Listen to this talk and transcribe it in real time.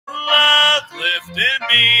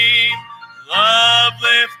me. Love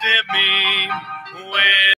lifted me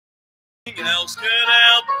when nothing else could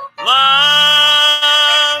help.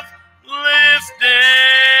 Love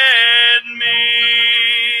lifted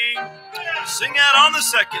me. Sing out on the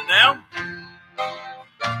second now.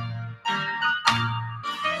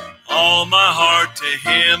 All my heart to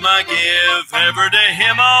Him I give, ever to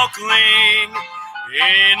Him I'll cling.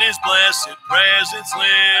 In His blessed presence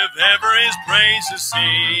live, ever His praises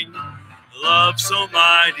sing. Love so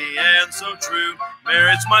mighty and so true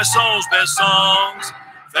merits my soul's best songs.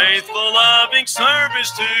 Faithful, loving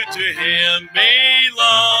service to Him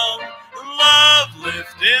belong. Love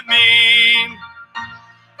lifted me.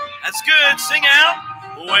 That's good. Sing out.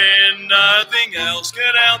 When nothing else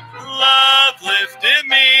could help, love lifted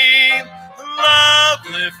me. Love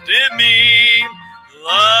lifted me.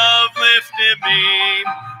 Love lifted me.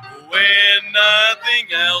 When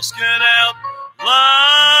nothing else could help,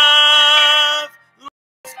 love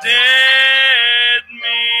lifted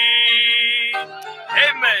me.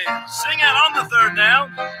 Amen. Sing out on the third now.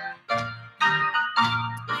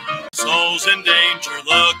 Souls in danger,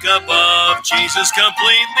 look above. Jesus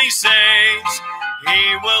completely saves.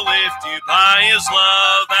 He will lift you by His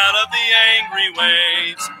love out of the angry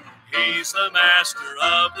waves. He's the master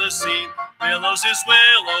of the sea. Billows His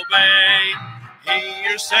will obey. He,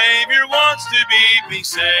 your Savior, wants to be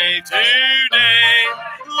saved today.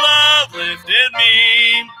 Love lifted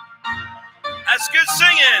me. That's good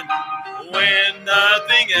singing. When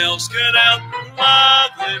nothing else could help,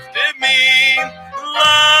 love lifted me.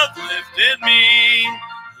 Love lifted me.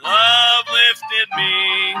 Love lifted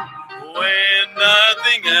me. When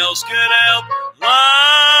nothing else could help,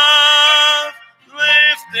 love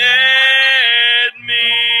lifted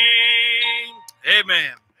me.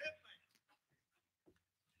 Amen.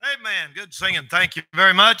 Amen. Good singing. Thank you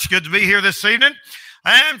very much. Good to be here this evening.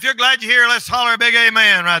 And if you're glad you're here, let's holler a big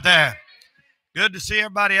amen right there. Good to see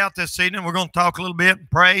everybody out this evening. We're going to talk a little bit and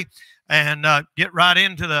pray and get right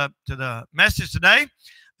into the message today.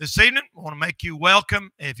 This evening, I want to make you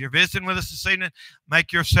welcome. If you're visiting with us this evening,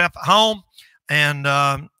 make yourself at home. And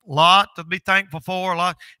a lot to be thankful for.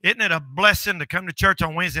 Isn't it a blessing to come to church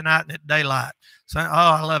on Wednesday night and at daylight? So,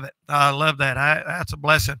 I love it. I love that. That's a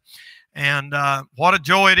blessing. And what a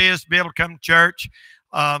joy it is to be able to come to church.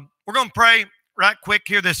 We're going to pray right quick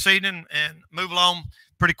here this evening and move along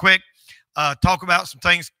pretty quick. Talk about some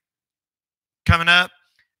things coming up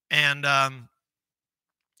and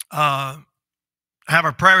have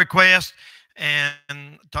our prayer request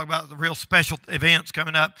and talk about the real special events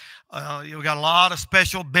coming up. We've got a lot of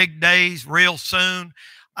special big days real soon.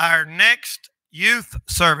 Our next youth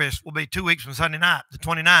service will be 2 weeks from Sunday night, the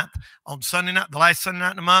 29th, on Sunday night, the last Sunday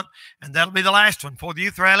night in the month, and that'll be the last one for the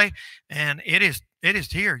youth rally. And it is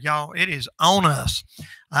here, y'all. It is on us.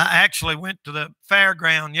 I actually went to the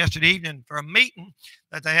fairground yesterday evening for a meeting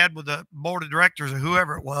that they had with the board of directors or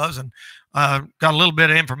whoever it was, and got a little bit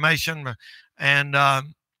of information. And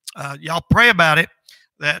y'all pray about it,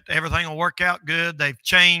 that everything will work out good. They've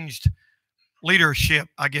changed leadership,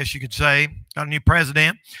 I guess you could say. Got a new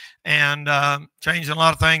president and changing a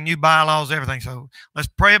lot of things, new bylaws, everything. So let's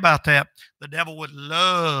pray about that. The devil would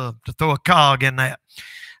love to throw a cog in that.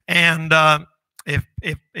 And if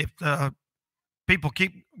the people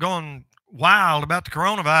keep going wild about the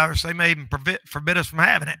coronavirus, they may even forbid us from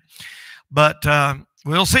having it. But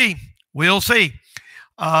we'll see. We'll see.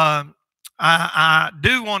 I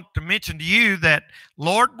do want to mention to you that,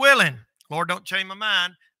 Lord willing, Lord, don't change my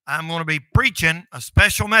mind, I'm going to be preaching a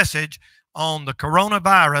special message on the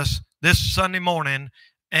coronavirus this Sunday morning,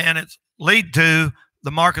 and it's lead to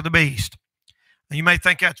the mark of the beast. And you may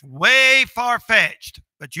think that's way far-fetched,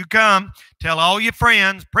 but you come, tell all your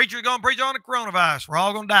friends, preacher's going to preach on the coronavirus. We're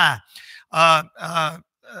all going to die.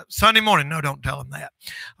 Sunday morning, no, don't tell them that.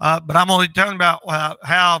 But I'm only telling about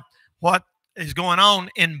what is going on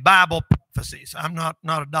in Bible prophecies. I'm not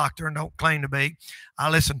a doctor and don't claim to be. I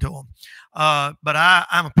listen to them. But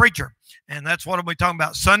I'm a preacher, and that's what we'll be talking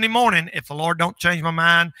about Sunday morning if the Lord don't change my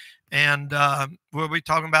mind. And we'll be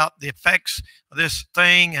talking about the effects of this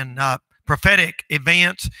thing and prophetic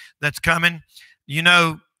events that's coming. You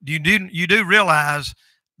know, you do realize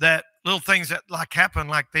that little things that happen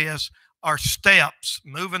like this are steps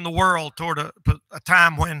moving the world toward a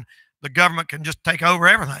time when the government can just take over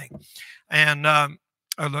everything, and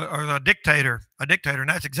or the dictator, and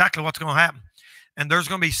that's exactly what's going to happen. And there's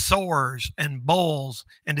going to be sores and bulls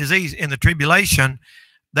and disease in the tribulation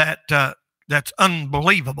that's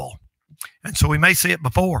unbelievable. And so we may see it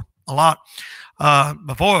before. a lot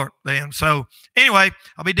before then. So anyway,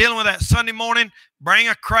 I'll be dealing with that Sunday morning. Bring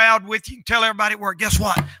a crowd with you. Tell everybody where. Guess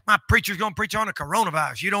what? My preacher's going to preach on the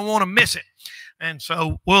coronavirus. You don't want to miss it. And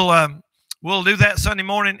so we'll do that Sunday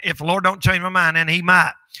morning if the Lord don't change my mind, and He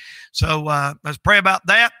might. So let's pray about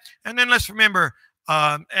that, and then let's remember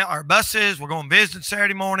our buses. We're going visiting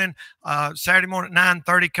Saturday morning. Saturday morning at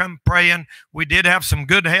 9:30. Come praying. We did have some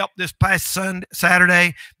good help this past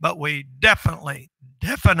Saturday, but we definitely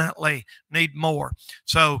need more.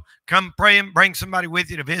 So come pray and bring somebody with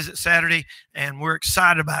you to visit Saturday, and we're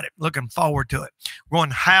excited about it. Looking forward to it. We're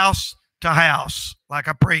going house to house, like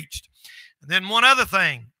I preached. And then one other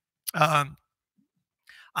thing.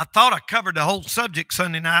 I thought I covered the whole subject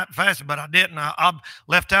Sunday night fasting, but I didn't. I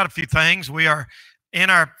left out a few things. We are in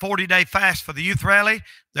our 40-day fast for the youth rally.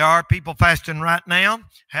 There are people fasting right now,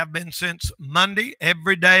 have been since Monday,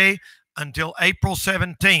 every day until April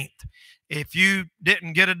 17th. If you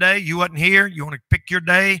didn't get a day, you wasn't here, you want to pick your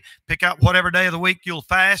day, pick out whatever day of the week you'll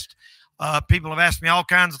fast. People have asked me all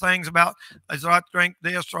kinds of things about, is it right to drink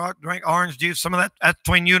this, right to drink orange juice? Some of that's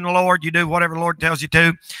between you and the Lord. You do whatever the Lord tells you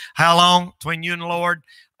to. How long? Between you and the Lord.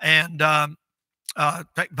 And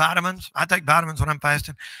take vitamins. I take vitamins when I'm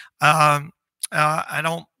fasting. I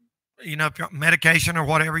don't, if you're on medication or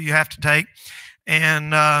whatever you have to take.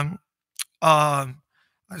 And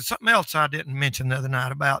something else I didn't mention the other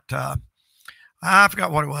night about, I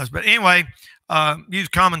forgot what it was. But anyway, use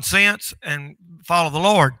common sense and follow the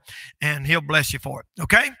Lord, and He'll bless you for it.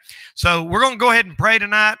 Okay? So we're going to go ahead and pray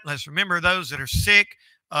tonight. Let's remember those that are sick.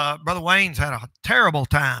 Brother Wayne's had a terrible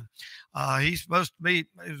time. He was going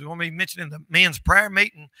to be mentioning the men's prayer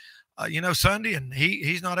meeting, Sunday, and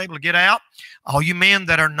he's not able to get out. All you men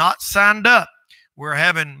that are not signed up, we're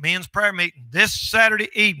having men's prayer meeting this Saturday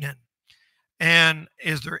evening. And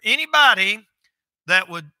is there anybody that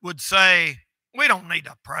would say, we don't need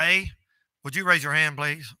to pray? Would you raise your hand,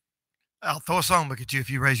 please? I'll throw a songbook at you if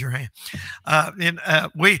you raise your hand.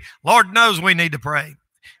 Lord knows we need to pray.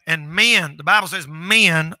 And men, the Bible says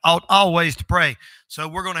men ought always to pray. So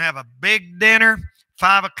we're going to have a big dinner,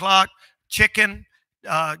 5 o'clock, chicken,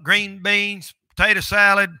 green beans, potato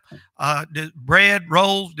salad, bread,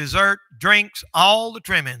 rolls, dessert, drinks, all the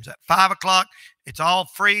trimmings at 5 o'clock. It's all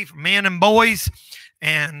free for men and boys.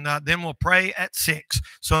 And then we'll pray at 6.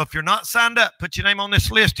 So if you're not signed up, put your name on this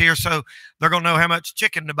list here so they're going to know how much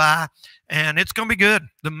chicken to buy. And it's going to be good.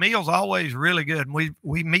 The meal's always really good. And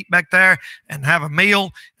we meet back there and have a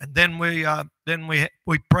meal. And then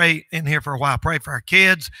we pray in here for a while. Pray for our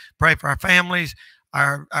kids. Pray for our families,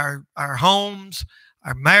 our homes,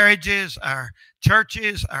 our marriages, our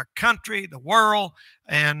churches, our country, the world.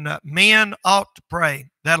 And men ought to pray.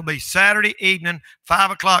 That'll be Saturday evening,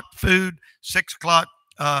 5 o'clock food, 6 o'clock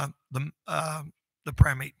the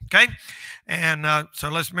prayer meeting. Okay, and so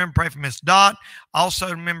let's remember pray for Miss Dot.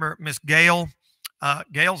 Also remember Miss Gail.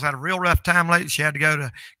 Gail's had a real rough time lately. She had to go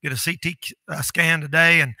to get a CT scan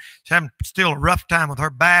today, and she's having still a rough time with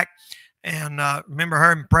her back. And remember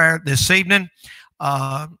her in prayer this evening.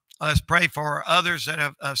 Let's pray for others that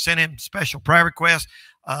have sent in special prayer requests.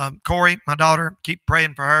 Corey, my daughter, keep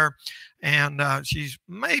praying for her. And she's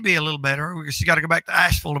maybe a little better. She's got to go back to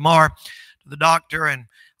Asheville tomorrow to the doctor and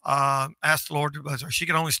ask the Lord to bless her. She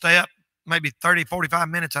can only stay up maybe 30, 45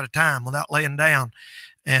 minutes at a time without laying down.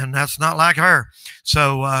 And that's not like her.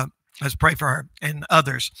 So let's pray for her and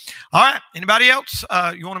others. All right. Anybody else?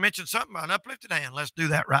 You want to mention something? An uplifted hand. Let's do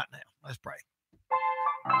that right now. Let's pray.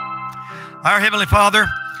 Our Heavenly Father,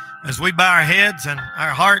 as we bow our heads and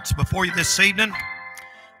our hearts before you this evening,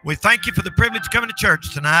 we thank you for the privilege of coming to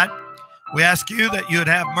church tonight. We ask you that you would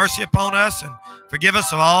have mercy upon us and forgive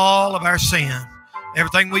us of all of our sin.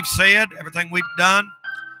 Everything we've said, everything we've done,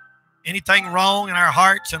 anything wrong in our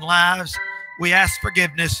hearts and lives, we ask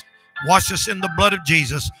forgiveness. Wash us in the blood of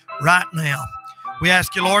Jesus right now. We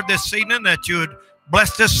ask you, Lord, this evening that you would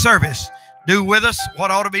bless this service. Do with us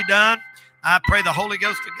what ought to be done. I pray the Holy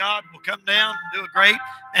Ghost of God will come down and do a great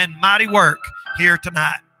and mighty work here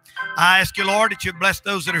tonight. I ask you, Lord, that you bless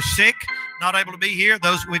those that are sick, not able to be here,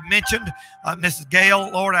 those we've mentioned. Mrs. Gail,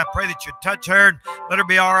 Lord, I pray that you touch her and let her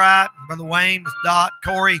be all right. Brother Wayne, Miss Dot,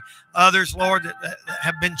 Corey, others, Lord, that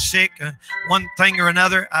have been sick, one thing or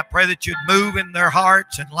another. I pray that you'd move in their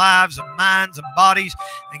hearts and lives and minds and bodies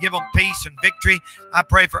and give them peace and victory. I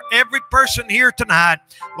pray for every person here tonight,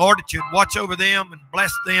 Lord, that you'd watch over them and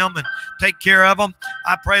bless them and take care of them.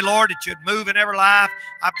 I pray, Lord, that you'd move in every life.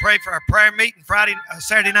 I pray for our prayer meeting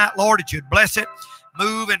Saturday night, Lord, that you'd bless it.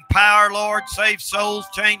 Move in power, Lord. Save souls,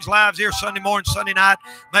 change lives here Sunday morning, Sunday night.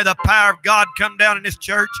 May the power of God come down in this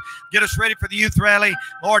church. Get us ready for the youth rally.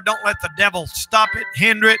 Lord, don't let the devil stop it,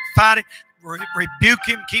 hinder it, fight it. rebuke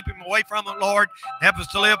him, keep him away from it, Lord. Help us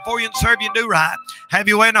to live for you and serve you and do right. Have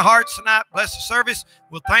your way in our hearts tonight. Bless the service.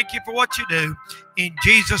 We'll thank you for what you do. In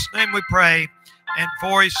Jesus' name we pray, and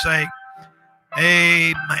for his sake,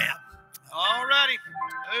 amen. All righty.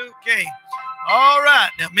 Okay. All right.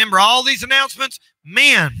 Now, remember all these announcements.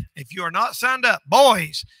 Men, if you are not signed up,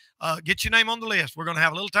 boys, get your name on the list. We're going to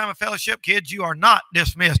have a little time of fellowship. Kids, you are not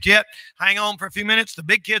dismissed yet. Hang on for a few minutes. The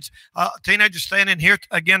big kids, teenagers, stand in here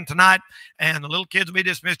again tonight, and the little kids will be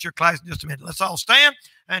dismissed your class in just a minute. Let's all stand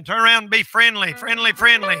and turn around and be friendly, friendly,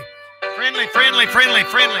 friendly, friendly, friendly, friendly,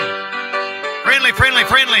 friendly, friendly, friendly,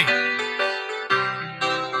 friendly.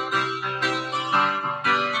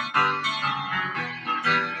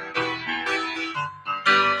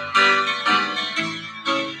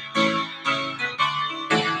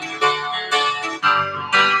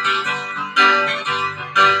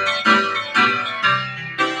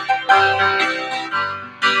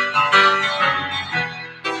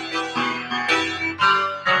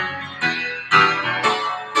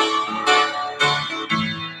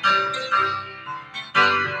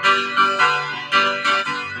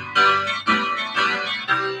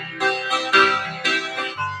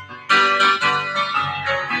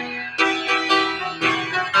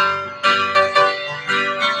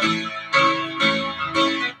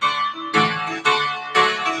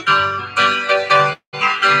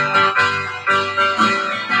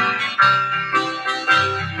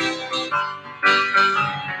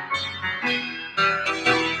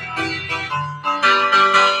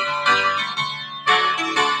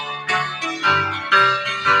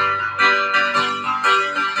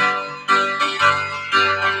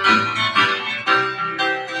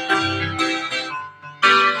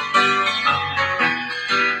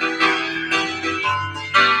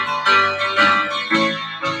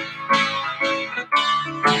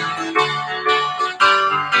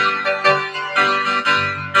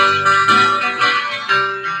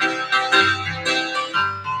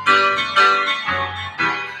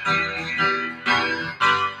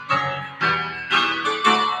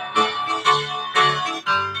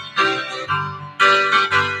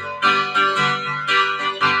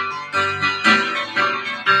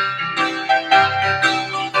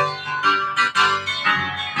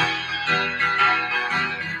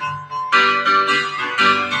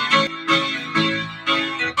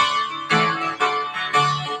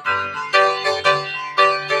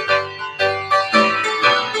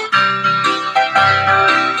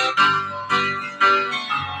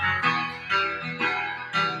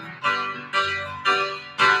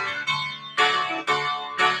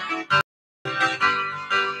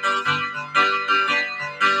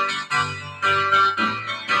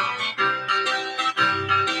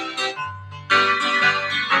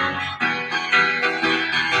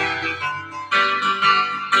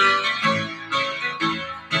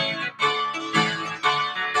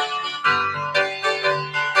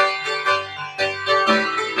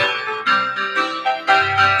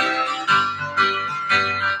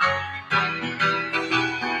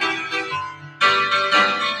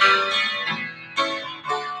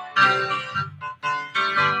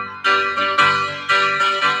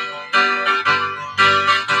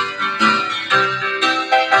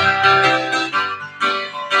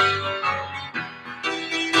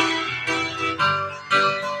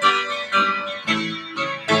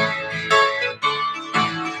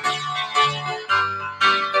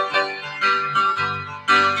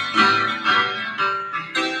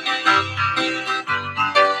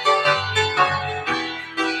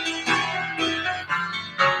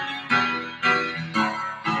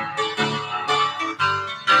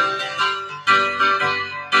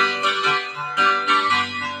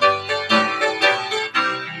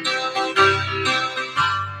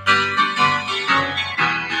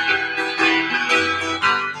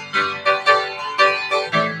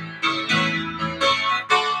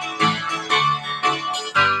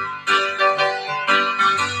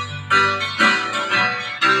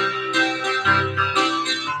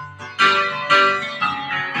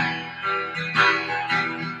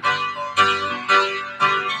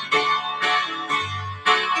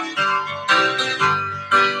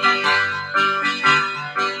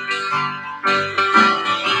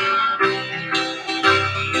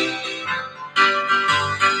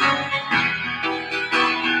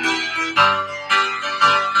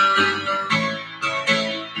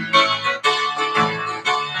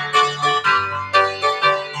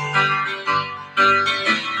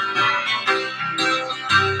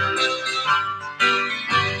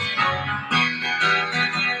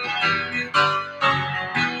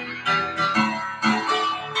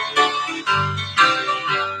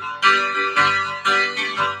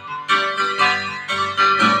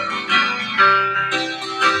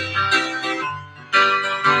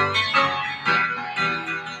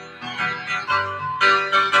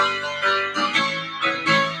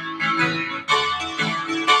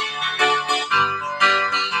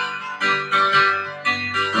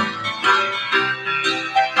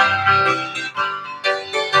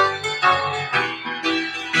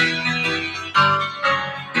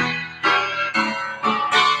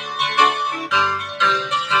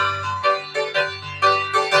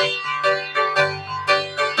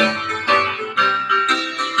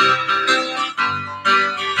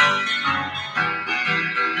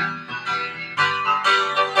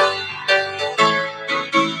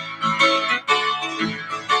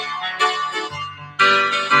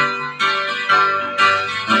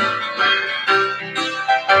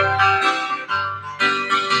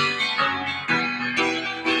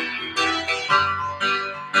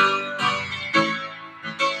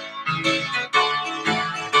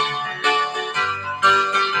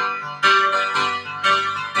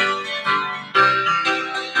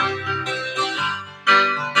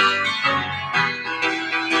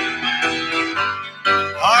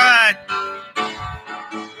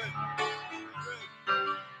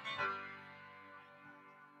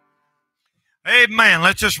 Amen.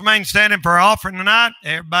 Let's just remain standing for our offering tonight.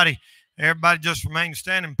 Everybody just remain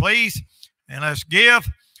standing, please. And let's give.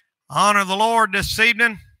 Honor the Lord this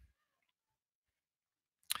evening.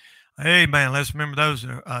 Amen. Let's remember those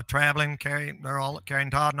that are traveling. They're all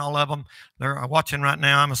carrying Todd and all of them. They're watching right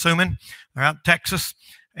now, I'm assuming. They're out in Texas.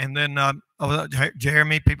 And then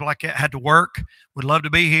Jeremy, people like that had to work. Would love to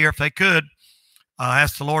be here if they could.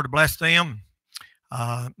 Ask the Lord to bless them.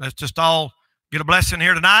 Let's just all get a blessing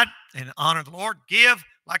here tonight and honor the Lord. Give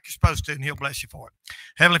like you're supposed to, and He'll bless you for it.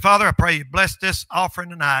 Heavenly Father, I pray you bless this offering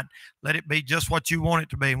tonight. Let it be just what you want it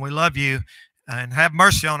to be. And we love you. And have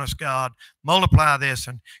mercy on us, God. Multiply this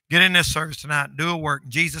and get in this service tonight and do a work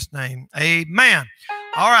in Jesus' name. Amen.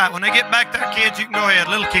 All right, when they get back there, kids, you can go ahead.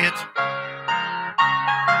 Little kids.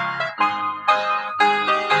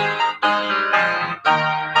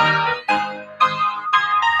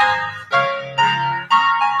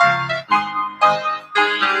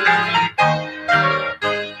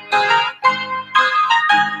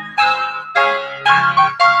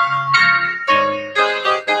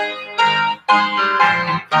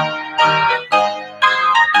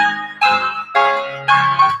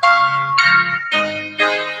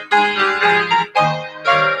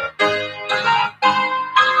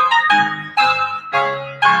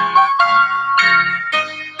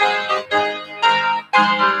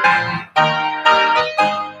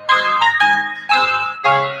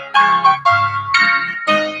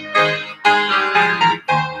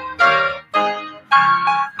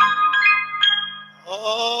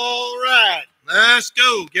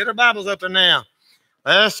 Get our Bibles open now.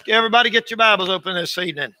 Let's everybody get your Bibles open this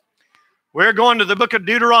evening. We're going to the book of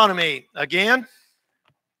Deuteronomy again,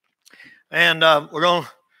 and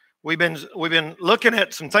we've been looking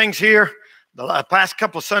at some things here the past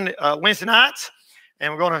couple of Wednesday nights,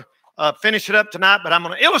 and we're going to finish it up tonight. But I'm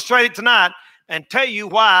going to illustrate it tonight and tell you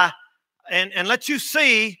why, and let you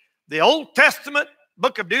see the Old Testament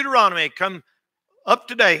book of Deuteronomy come up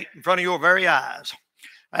to date in front of your very eyes.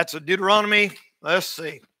 That's a Deuteronomy. Let's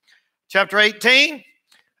see. Chapter 18,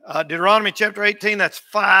 Deuteronomy chapter 18, that's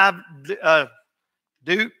 5:18.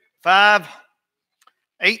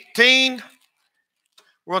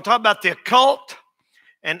 We're going to talk about the occult,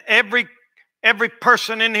 and every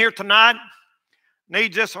person in here tonight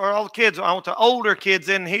needs this, or all the kids. I want the older kids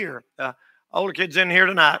in here. Older kids in here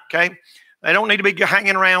tonight, okay? They don't need to be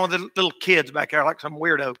hanging around with the little kids back there like some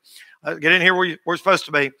weirdo. Get in here where we're supposed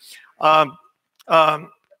to be.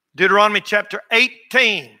 Deuteronomy chapter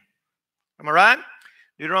 18. Am I right?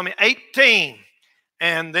 Deuteronomy 18.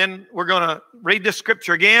 And then we're going to read this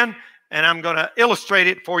scripture again, and I'm going to illustrate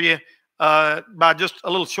it for you by just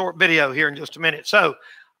a little short video here in just a minute. So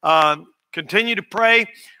continue to pray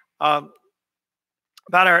about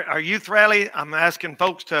our youth rally. I'm asking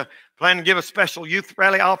folks to plan to give a special youth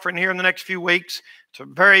rally offering here in the next few weeks. It's a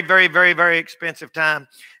very, very, very, very expensive time,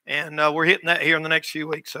 and we're hitting that here in the next few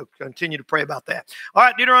weeks, so continue to pray about that. All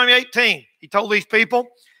right, Deuteronomy 18. He told these people,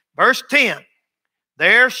 verse 10,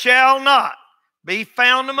 there shall not be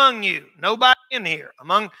found among you, nobody in here,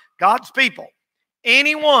 among God's people,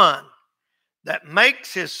 anyone that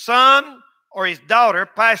makes his son or his daughter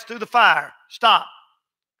pass through the fire. Stop.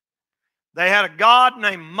 They had a god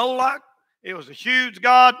named Moloch. It was a huge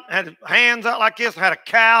god, had hands out like this, had a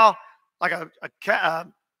cow, like a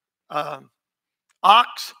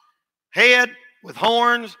ox head with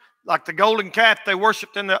horns, like the golden calf they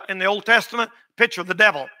worshipped in the Old Testament. Picture of the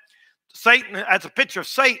devil. Satan, that's a picture of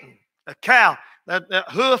Satan, a cow, that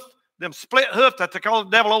hoof, them split hoof that they call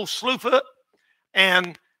the devil old slewfoot,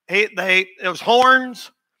 and it was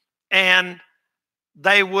horns, and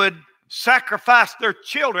they would sacrifice their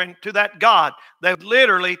children to that god. They would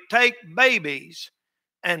literally take babies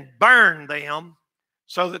and burn them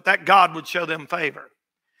so that God would show them favor.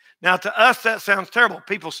 Now, to us, that sounds terrible.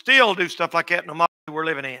 People still do stuff like that in the modern we're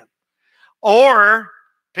living in. Or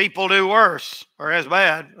people do worse or as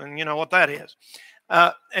bad, and you know what that is.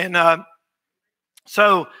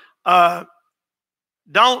 So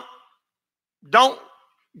don't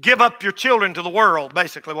give up your children to the world,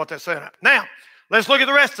 basically what they're saying. Now, let's look at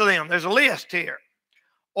the rest of them. There's a list here.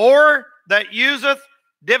 Or that useth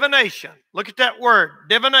divination. Look at that word,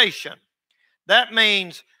 divination. That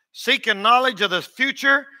means seeking knowledge of the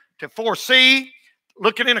future to foresee,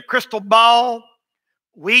 looking in a crystal ball,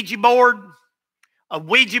 Ouija board. A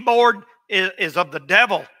Ouija board is of the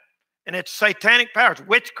devil, and it's satanic power. It's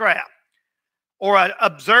witchcraft. Or an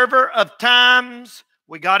observer of times.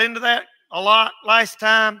 We got into that a lot last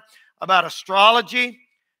time about astrology,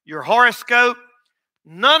 your horoscope.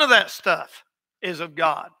 None of that stuff is of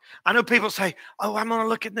God. I know people say, oh, I'm going to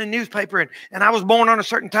look at the newspaper and I was born on a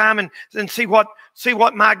certain time and see what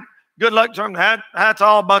my Good luck charm, that's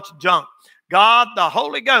all a bunch of junk. God, the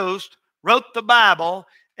Holy Ghost, wrote the Bible,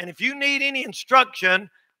 and if you need any instruction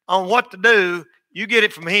on what to do, you get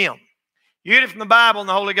it from him. You get it from the Bible and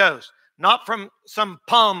the Holy Ghost, not from some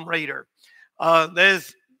palm reader. I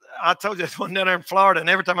told you this one down there in Florida, and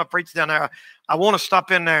every time I preach down there, I want to stop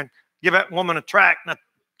in there and give that woman a tract, and I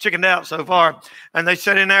chickened out so far. And they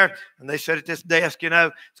sat in there, and they sat at this desk, you know,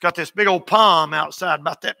 it's got this big old palm outside,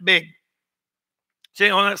 about that big. See,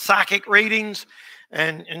 on that psychic readings,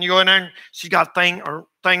 and you go in there, and she's got a thing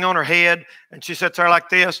on her head, and she sits there like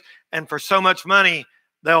this, and for so much money,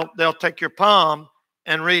 they'll take your palm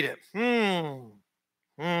and read it.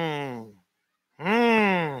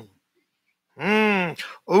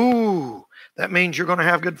 Ooh, that means you're going to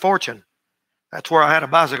have good fortune. That's where I had a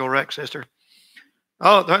bicycle wreck, sister.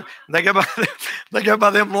 Oh, they go by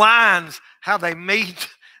them lines, how they meet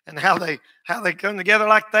and how they come together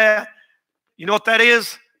like that. You know what that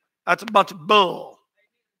is? That's a bunch of bull.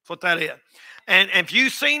 That's what that is. And if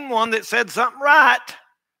you've seen one that said something right,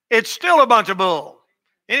 it's still a bunch of bull.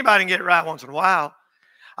 Anybody can get it right once in a while.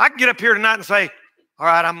 I can get up here tonight and say, all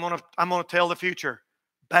right, I'm gonna tell the future.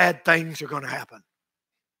 Bad things are gonna happen.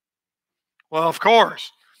 Well, of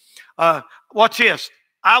course. Watch this.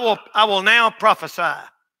 I will now prophesy.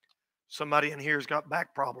 Somebody in here's got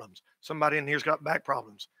back problems. Somebody in here's got back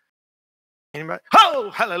problems. Anybody?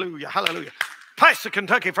 Oh, hallelujah, hallelujah. Pass the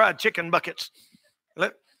Kentucky Fried Chicken buckets.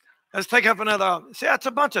 Let's take up another. See, that's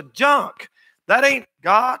a bunch of junk. That ain't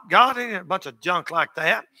God. God ain't a bunch of junk like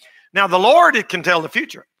that. Now, the Lord can tell the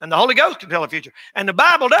future, and the Holy Ghost can tell the future, and the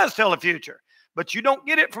Bible does tell the future. But you don't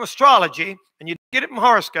get it from astrology, and you don't get it from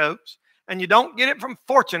horoscopes, and you don't get it from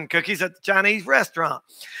fortune cookies at the Chinese restaurant.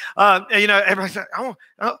 You know, everybody says, oh,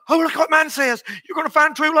 look what mine says. You're going to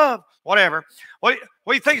find true love. Whatever. What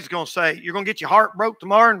do you think it's going to say? You're going to get your heart broke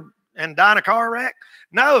tomorrow and die in a car wreck?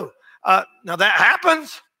 No. Now, that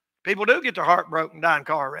happens. People do get their heart broken and die in a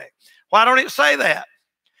car wreck. Why don't it say that?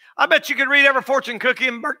 I bet you could read every fortune cookie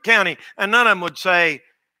in Burke County, and none of them would say,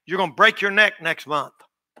 you're going to break your neck next month.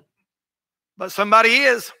 But somebody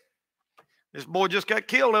is. This boy just got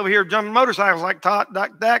killed over here jumping motorcycles like Doc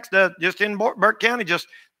Dax does just in Burke County just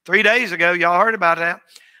 3 days ago. Y'all heard about that.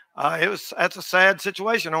 That's a sad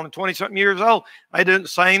situation. Only 20-something years old. They doing the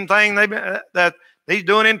same thing that he's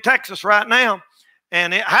doing in Texas right now.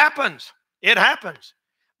 And it happens. It happens.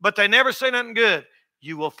 But they never say nothing good.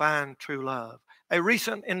 You will find true love. A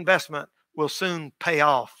recent investment will soon pay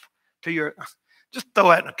off to your. Just throw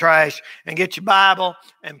that in the trash and get your Bible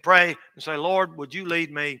and pray and say, Lord, would you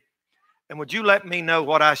lead me? And would you let me know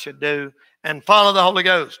what I should do? And follow the Holy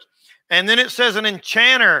Ghost. And then it says an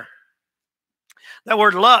enchanter. That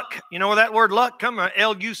word luck. You know where that word luck comes from?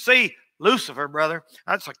 L-U-C. Lucifer, brother.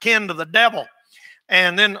 That's akin to the devil.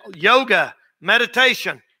 And then yoga,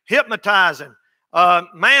 meditation, hypnotizing,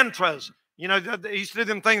 mantras. You know, they used to do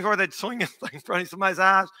them things where they'd swing a thing in front of somebody's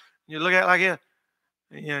eyes. And you look at it like this.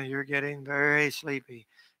 You know, you're getting very sleepy.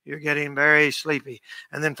 You're getting very sleepy.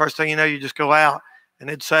 And then first thing you know, you just go out and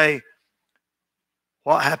it'd say,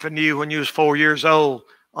 what happened to you when you was 4 years old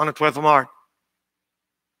on the 12th of March?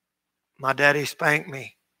 My daddy spanked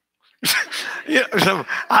me. Yeah, so,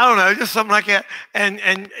 I don't know, just something like that.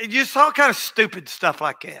 And just all kind of stupid stuff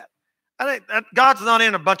like that. I think that God's not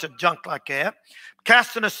in a bunch of junk like that.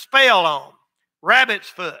 Casting a spell on. Rabbit's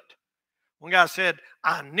foot. One guy said,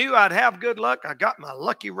 I knew I'd have good luck. I got my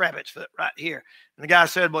lucky rabbit's foot right here. And the guy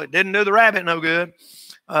said, well, it didn't do the rabbit no good.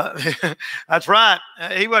 That's right.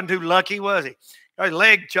 He wasn't too lucky, was he? Got his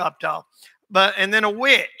leg chopped off. And then a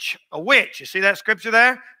witch. A witch. You see that scripture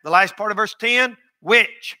there? The last part of verse 10.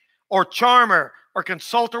 Witch or charmer or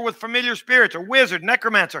consulter with familiar spirits or wizard,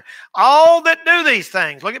 necromancer. All that do these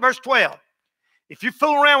things. Look at verse 12. If you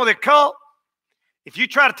fool around with the occult, if you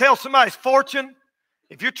try to tell somebody's fortune,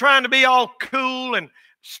 if you're trying to be all cool, and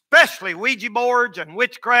especially Ouija boards and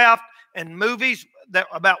witchcraft and movies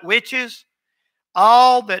about witches,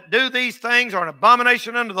 all that do these things are an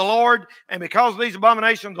abomination unto the Lord, and because of these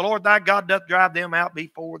abominations, the Lord thy God doth drive them out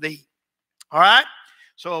before thee. All right?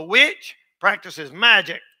 So a witch practices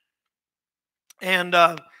magic. And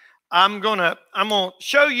I'm gonna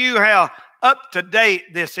show you how up to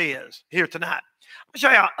date this is here tonight. I'll show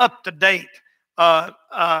you how up to date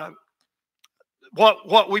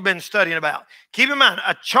what we've been studying about. Keep in mind,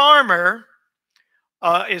 a charmer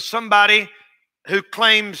is somebody who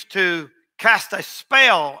claims to cast a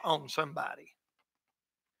spell on somebody.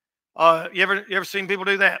 You ever seen people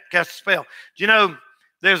do that? Cast a spell. Do you know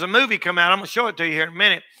there's a movie come out? I'm going to show it to you here in a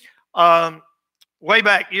minute. Way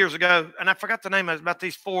back years ago, and I forgot the name of it, about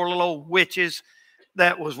these 4 little old witches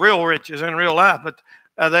that was real witches in real life, but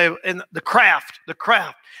in the craft.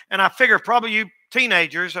 And I figure probably you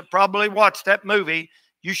teenagers have probably watched that movie.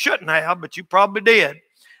 You shouldn't have, but you probably did.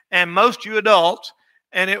 And most you adults.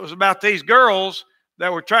 And it was about these girls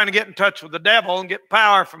that were trying to get in touch with the devil and get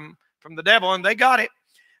power from the devil, and they got it.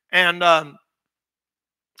 And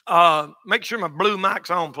make sure my blue mic's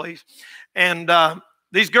on, please. And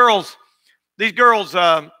these girls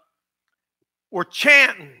were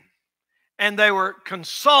chanting, and they were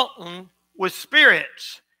consulting with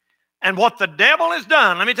spirits. And what the devil has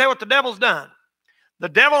done, let me tell you what the devil's done. The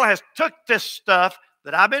devil has took this stuff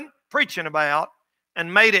that I've been preaching about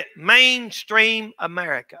and made it mainstream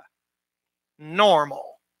America. Normal.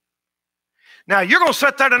 Now, you're going to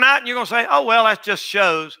sit there tonight and you're going to say, oh, well, that's just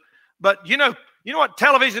shows. But you know what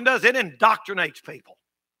television does? It indoctrinates people.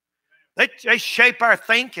 They shape our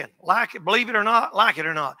thinking, like it, believe it or not, like it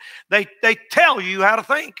or not. They tell you how to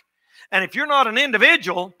think. And if you're not an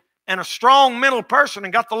individual and a strong mental person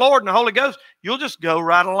and got the Lord and the Holy Ghost, you'll just go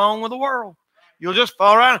right along with the world. You'll just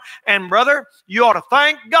fall around. And brother, you ought to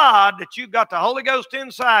thank God that you've got the Holy Ghost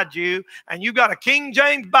inside you, and you've got a King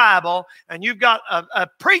James Bible, and you've got a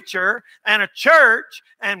preacher and a church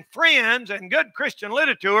and friends and good Christian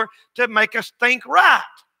literature to make us think right.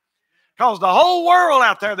 Because the whole world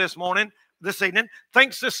out there this evening,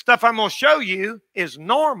 thinks this stuff I'm going to show you is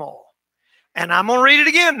normal. And I'm going to read it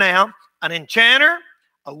again now. An enchanter,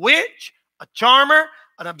 a witch, a charmer,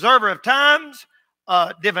 an observer of times,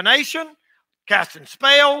 divination, casting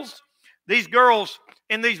spells. These girls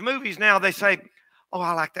in these movies now, they say, oh,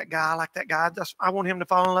 I like that guy. I like that guy. I want him to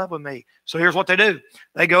fall in love with me. So here's what they do.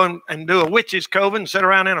 They go and do a witch's coven, sit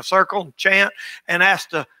around in a circle and chant and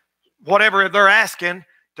ask whatever they're asking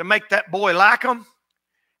to make that boy like them.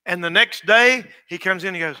 And the next day he comes in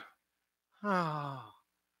and he goes, oh,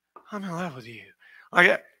 I'm in love with you. Like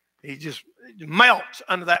that. He just melts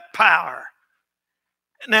under that power.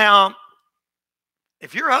 Now,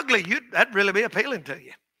 if you're ugly, that'd really be appealing to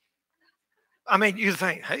you. I mean, you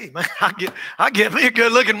think, hey, man, I get me a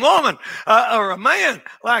good-looking woman or a man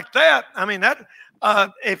like that. I mean, that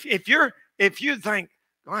if you think,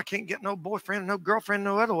 oh, I can't get no boyfriend, no girlfriend,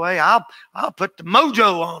 no other way, I'll put the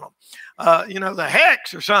mojo on them, the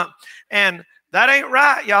hex or something. And that ain't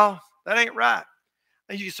right, y'all. That ain't right.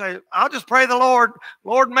 And you say, I'll just pray the Lord,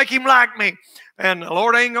 make him like me. And the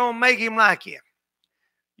Lord ain't going to make him like you.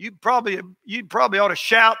 You'd probably ought to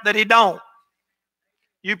shout that he don't.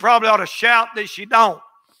 You probably ought to shout that she don't.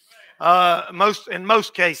 In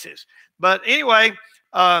most cases. But anyway,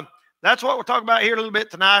 that's what we're talking about here a little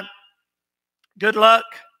bit tonight. Good luck.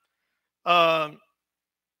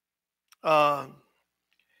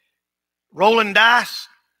 Rolling dice.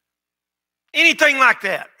 Anything like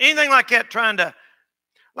that. Anything like that, trying to,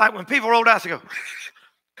 like when people roll dice, they go,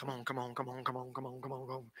 come on.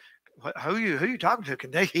 Who you talking to? Can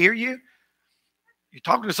they hear you? You're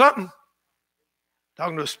talking to something.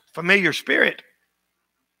 Talking to a familiar spirit.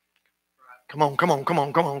 Come on.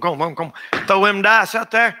 Throw them dice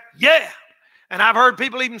out there. Yeah. And I've heard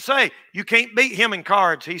people even say, you can't beat him in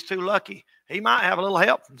cards. He's too lucky. He might have a little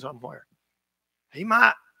help from somewhere. He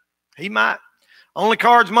might. Only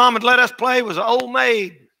cards Mom would let us play was an old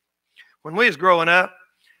maid. When we was growing up,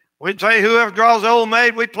 we'd say whoever draws the old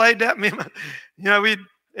maid, we played that. We'd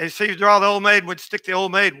see you draw the old maid, we'd stick the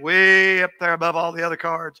old maid way up there above all the other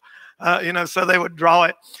cards. So they would draw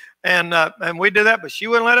it. And we'd do that, but she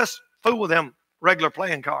wouldn't let us fool with them regular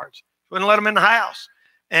playing cards. She wouldn't let them in the house.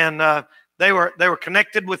 And they were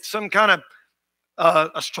connected with some kind of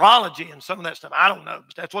astrology and some of that stuff. I don't know,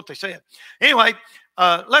 but that's what they said. Anyway,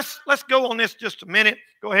 let's go on this just a minute.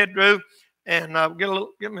 Go ahead, Drew, and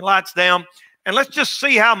get my lights down. And let's just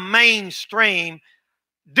see how mainstream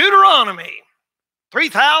Deuteronomy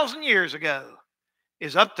 3,000 years ago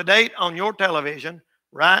is up to date on your television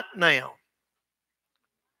right now.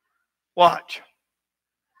 Watch.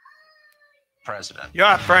 President. You're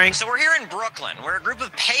right, Frank. So we're here in Brooklyn. We're a group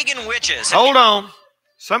of pagan witches. Hold on.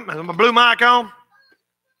 Is my blue mic on?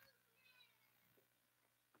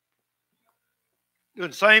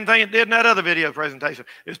 Doing the same thing it did in that other video presentation.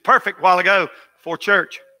 It was perfect a while ago before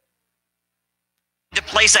church. To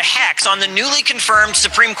place a hex on the newly confirmed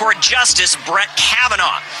Supreme Court Justice Brett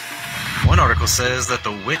Kavanaugh. One article says that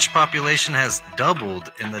the witch population has doubled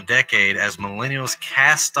in the decade as millennials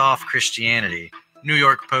cast off Christianity. New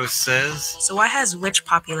York Post says, so why has witch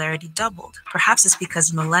popularity doubled? Perhaps it's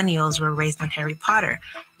because millennials were raised on Harry Potter.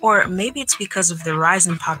 Or maybe it's because of the rise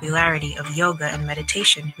in popularity of yoga and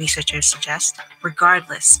meditation, researchers suggest.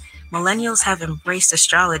 Regardless, millennials have embraced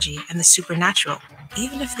astrology and the supernatural,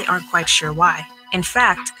 even if they aren't quite sure why. In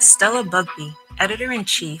fact, Stella Bugbee,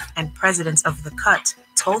 editor-in-chief and president of The Cut,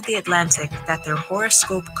 told The Atlantic that their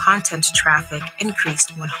horoscope content traffic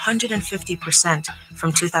increased 150%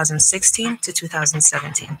 from 2016 to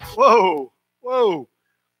 2017. Whoa, whoa.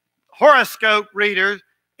 Horoscope readers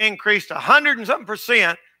increased 100 and something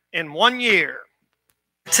percent in 1 year.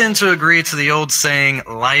 I tend to agree to the old saying,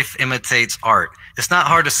 life imitates art. It's not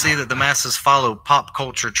hard to see that the masses follow pop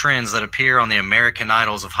culture trends that appear on the American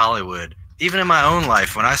Idols of Hollywood. Even in my own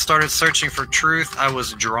life, when I started searching for truth, I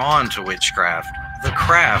was drawn to witchcraft. The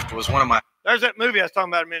Craft was one of my... There's that movie I was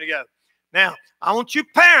talking about a minute ago. Now, I want you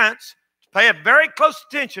parents to pay a very close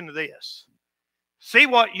attention to this. See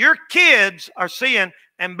what your kids are seeing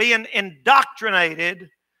and being indoctrinated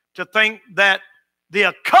to think that the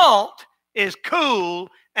occult is cool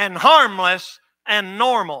and harmless and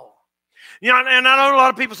normal. You know, and I know a lot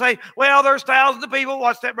of people say, well, there's thousands of people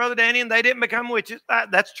watch that, Brother Danny, and they didn't become witches.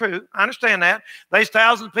 That's true. I understand that. There's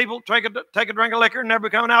thousands of people take a drink of liquor and never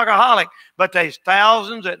become an alcoholic. But there's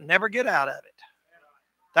thousands that never get out of it.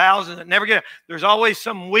 Thousands that never get out. There's always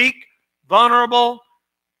some weak, vulnerable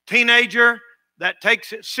teenager that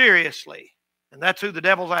takes it seriously. And that's who the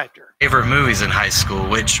devil's after. Favorite movies in high school,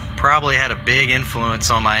 which probably had a big influence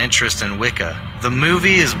on my interest in Wicca. The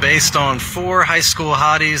movie is based on 4 high school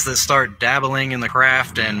hotties that start dabbling in the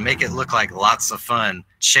craft and make it look like lots of fun,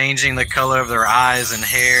 changing the color of their eyes and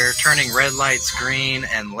hair, turning red lights green,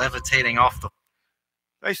 and levitating off the...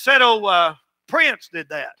 They said Prince did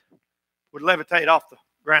that, would levitate off the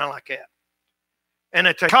ground like that. And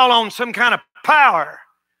to call on some kind of power.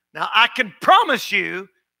 Now, I can promise you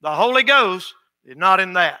the Holy Ghost is not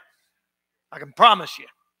in that. I can promise you.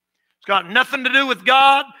 It's got nothing to do with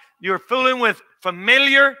God. You're fooling with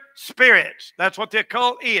familiar spirits. That's what the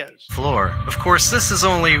occult is. Floor. Of course, this is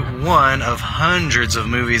only one of hundreds of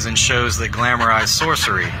movies and shows that glamorize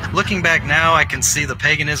sorcery. Looking back now, I can see the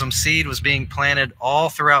paganism seed was being planted all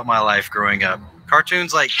throughout my life growing up.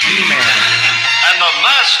 Cartoons like He-Man and the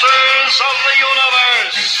Masters of the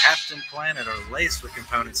Universe and Captain Planet are laced with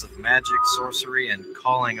components of magic, sorcery, and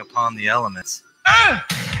calling upon the elements.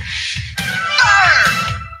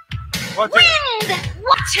 What's Wind,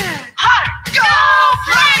 water, heart, go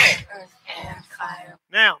planet! Earth, air, fire.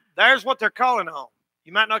 Now, there's what they're calling on.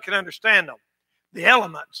 You might not can understand them. The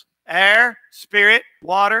elements: air, spirit,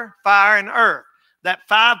 water, fire, and earth. That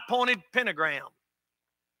 5-pointed pentagram.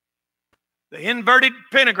 The inverted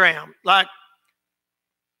pentagram, like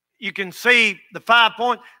you can see the 5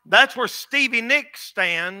 point. That's where Stevie Nicks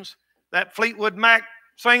stands, that Fleetwood Mac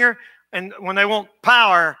singer, and when they want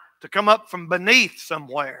power to come up from beneath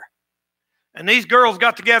somewhere. And these girls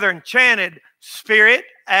got together and chanted spirit,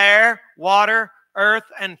 air, water, earth,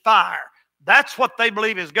 and fire. That's what they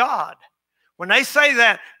believe is God. When they say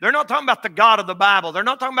that, they're not talking about the God of the Bible. They're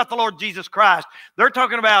not talking about the Lord Jesus Christ. They're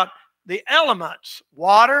talking about the elements: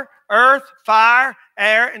 water, earth, fire,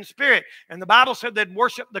 air, and spirit. And the Bible said they'd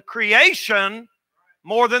worship the creation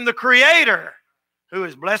more than the Creator, who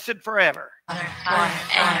is blessed forever.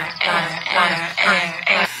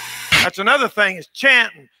 That's another thing, is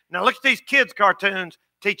chanting. Now look at these kids' cartoons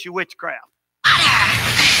teach you witchcraft. Fire!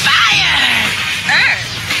 Earth!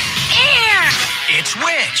 Air! It's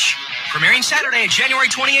Witch, premiering Saturday, January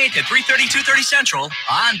 28th at 3:30, 2:30 Central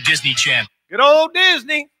on Disney Channel. Good old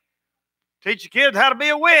Disney. Teach your kids how to be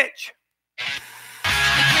a witch.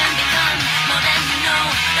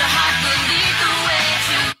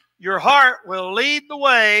 Your heart will lead the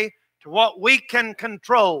way to what we can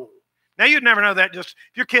control. Now, you'd never know that. Just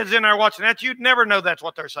if your kid's in there watching that, you'd never know that's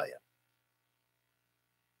what they're saying.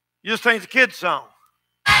 You just think it's a kid's song.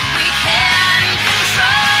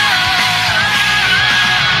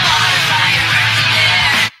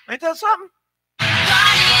 Ain't that something?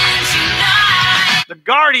 The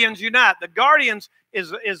Guardians unite. The Guardians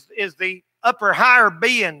is the upper higher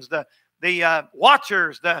beings, the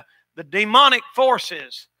watchers, the demonic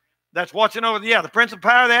forces that's watching over the Prince of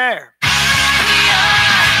Power of the Air.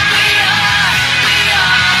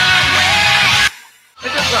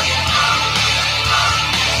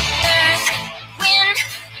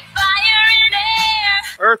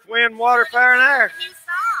 Earth, wind, water, fire, and air.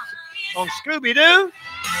 On Scooby-Doo.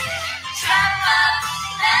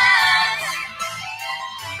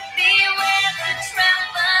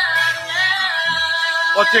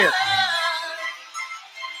 What's this?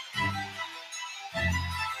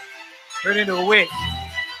 Turn into a witch.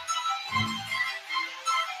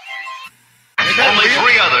 Only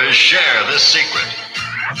 3 others share this secret.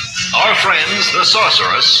 Our friends, the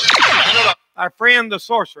sorceress, and our friend, the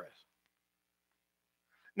sorceress.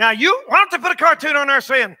 Now, why don't they put a cartoon on there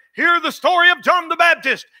saying, hear the story of John the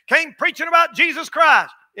Baptist, came preaching about Jesus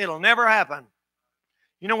Christ? It'll never happen.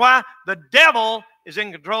 You know why? The devil is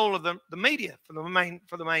in control of the media for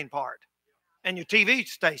the main part, and your TV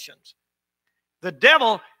stations. The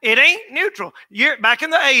devil, it ain't neutral. Back in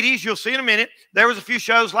the 80s, you'll see in a minute, there was a few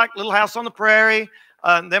shows like Little House on the Prairie,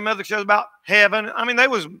 them other shows about heaven. I mean, they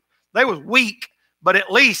was weak, but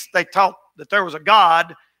at least they taught that there was a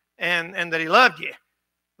God and that he loved you.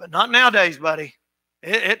 But not nowadays, buddy.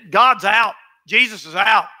 God's out. Jesus is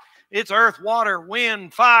out. It's earth, water,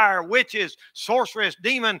 wind, fire, witches, sorceress,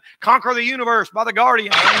 demon, conquer the universe by the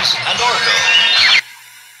guardians. And Occult.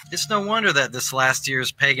 It's no wonder that this last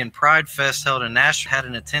year's Pagan Pride Fest held in Nashville had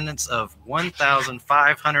an attendance of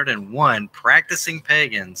 1,501 practicing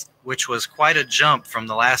pagans, which was quite a jump from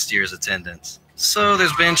the last year's attendance. So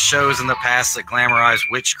there's been shows in the past that glamorize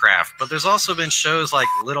witchcraft, but there's also been shows like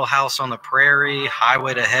Little House on the Prairie,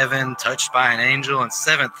 Highway to Heaven, Touched by an Angel, and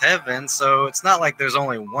Seventh Heaven, so it's not like there's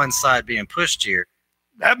only one side being pushed here.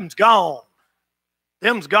 Them's gone.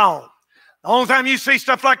 Them's gone. The only time you see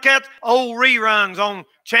stuff like that, old reruns on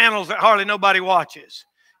channels that hardly nobody watches.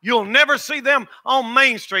 You'll never see them on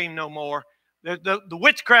mainstream no more. The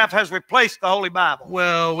witchcraft has replaced the Holy Bible.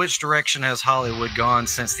 Well, which direction has Hollywood gone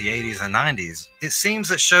since the 80s and 90s? It seems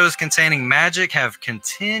that shows containing magic have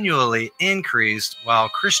continually increased, while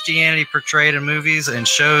Christianity portrayed in movies and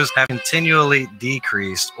shows have continually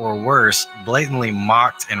decreased, or worse, blatantly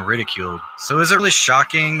mocked and ridiculed. So is it really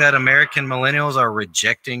shocking that American millennials are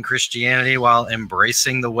rejecting Christianity while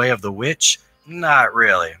embracing the way of the witch? Not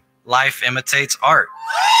really. Life imitates art.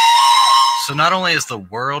 So not only is the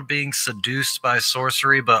world being seduced by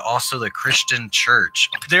sorcery, but also the Christian church.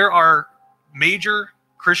 There are major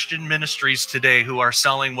Christian ministries today who are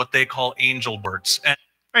selling what they call angel boards. And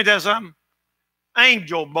ain't that something?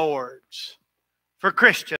 Angel boards for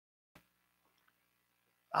Christians.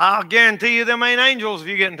 I'll guarantee you them ain't angels if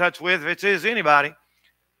you get in touch with, if it is anybody.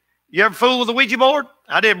 You ever fool with a Ouija board?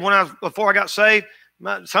 I did before I got saved.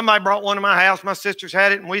 Somebody brought one to my house. My sisters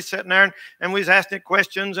had it, and we was sitting there, and we was asking it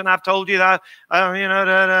questions. And I've told you that, And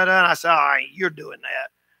I said, "All right, you're doing that."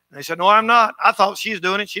 And they said, "No, I'm not. I thought she was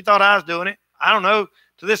doing it. She thought I was doing it. I don't know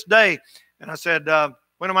to this day." And I said,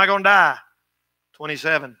 "When am I going to die?"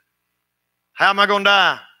 27. How am I going to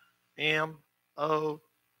die? M-O,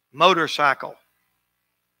 motorcycle.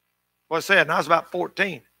 What I said, and I was about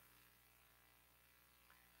 14.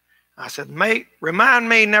 I said, "Mate, remind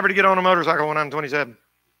me never to get on a motorcycle when I'm 27.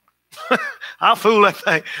 I'll fool that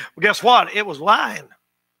thing." Well, guess what? It was lying.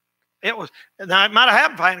 Now, it might have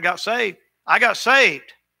happened if I hadn't got saved. I got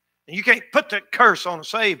saved. And you can't put that curse on a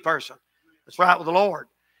saved person. That's right with the Lord.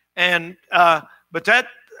 And but that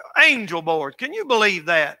angel board, can you believe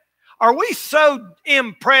that? Are we so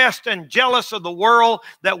impressed and jealous of the world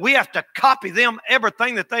that we have to copy them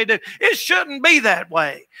everything that they do? It shouldn't be that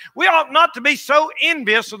way. We ought not to be so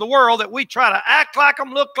envious of the world that we try to act like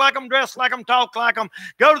them, look like them, dress like them, talk like them,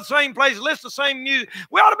 go to the same place, listen to the same music.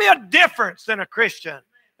 We ought to be a difference than a Christian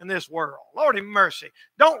in this world. Lord have mercy.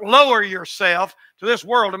 Don't lower yourself to this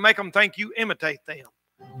world and make them think you imitate them.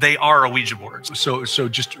 they are a Ouija board. So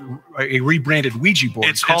just a rebranded Ouija board.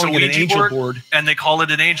 It's a Ouija an angel board, and they call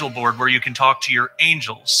it an angel board where you can talk to your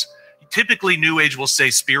angels. Typically, New Age will say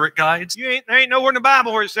spirit guides. There ain't nowhere in the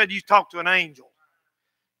Bible where it said you talk to an angel.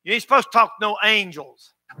 You ain't supposed to talk to no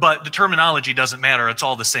angels. But the terminology doesn't matter. It's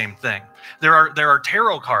all the same thing. There are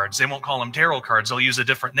tarot cards. They won't call them tarot cards. They'll use a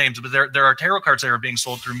different names. But there are tarot cards that are being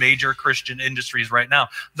sold through major Christian industries right now.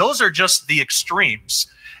 Those are just the extremes.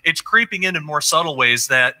 It's creeping in more subtle ways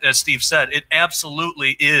that, as Steve said, it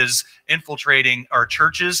absolutely is infiltrating our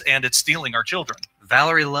churches and it's stealing our children.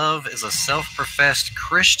 Valerie Love is a self-professed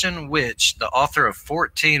Christian witch, the author of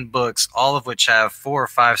 14 books, all of which have 4 or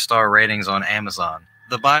 5-star ratings on Amazon.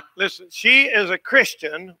 Listen, she is a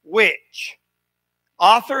Christian witch,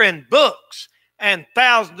 author in books, and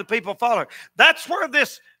thousands of people follow her. That's where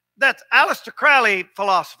that's Aleister Crowley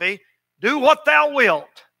philosophy. Do what thou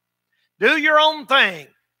wilt. Do your own thing.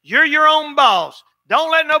 You're your own boss.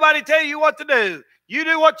 Don't let nobody tell you what to do. You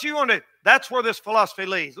do what you want to do. That's where this philosophy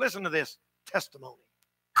leads. Listen to this testimony.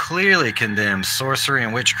 Clearly condemns sorcery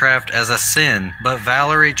and witchcraft as a sin, but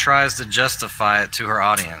Valerie tries to justify it to her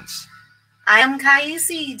audience. I am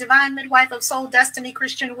Kaisi, Divine Midwife of Soul Destiny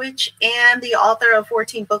Christian Witch, and the author of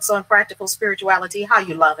 14 books on practical spirituality. How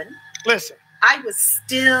you loving? Listen. I was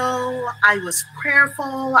still, I was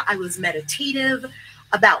prayerful, I was meditative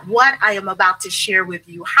about what I am about to share with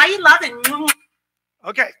you. How you loving?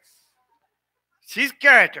 Okay. She's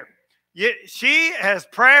character. She has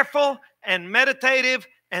prayerful and meditative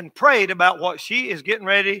and prayed about what she is getting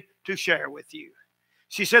ready to share with you.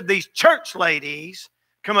 She said these church ladies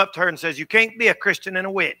come up to her and says, you can't be a Christian and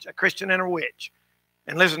a witch,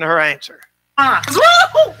 And listen to her answer.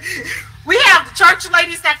 We have the church church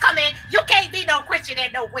ladies that come in, you can't be no Christian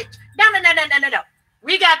and no witch. No.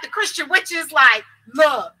 We got the Christian witches like,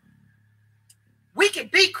 look, we can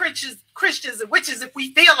be Christians and witches if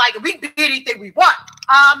we feel like it. We can be anything we want.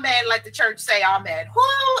 Amen. Let the church say amen.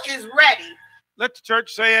 Who is ready? Let the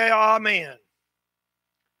church say amen.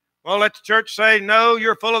 Well, let the church say, no,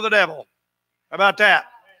 you're full of the devil. How about that?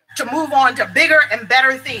 To move on to bigger and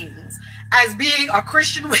better things as being a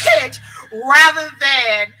Christian witch rather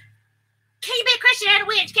than can you be a Christian and a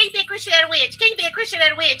witch? Can you be a Christian and a witch? Can you be a Christian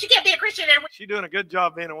and a witch? You can't be a Christian and a witch. She's doing a good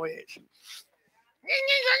job being a witch.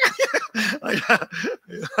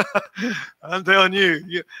 I'm telling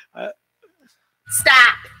you.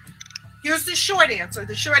 Stop. Here's the short answer.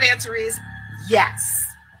 The short answer is yes.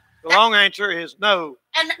 The long answer is no.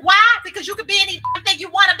 And why? Because you can be anything you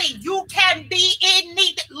want to be. You can be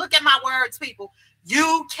anything. Look at my words, people.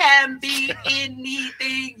 You can be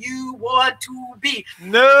anything you want to be.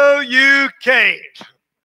 No, you can't.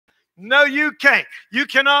 No, you can't. You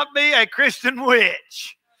cannot be a Christian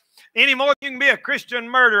witch. Any more you can be a Christian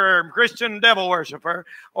murderer, Christian devil worshiper,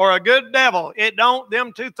 or a good devil. It don't.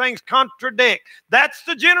 Them two things contradict. That's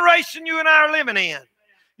the generation you and I are living in.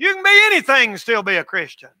 You can be anything and still be a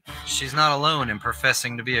Christian. She's not alone in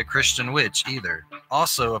professing to be a Christian witch either.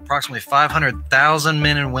 Also, approximately 500,000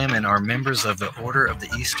 men and women are members of the Order of the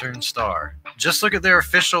Eastern Star. Just look at their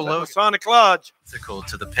official logo. Masonic Lodge.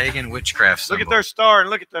 To the pagan witchcraft symbol. Look at their star and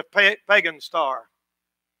look at the pagan star.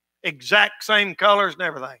 Exact same colors and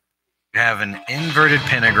everything. You have an inverted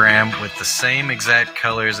pentagram with the same exact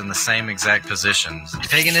colors and the same exact positions.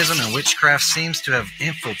 Paganism and witchcraft seems to have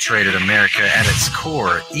infiltrated America at its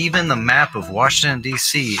core. Even the map of Washington,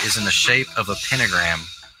 D.C. is in the shape of a pentagram.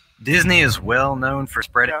 Disney is well known for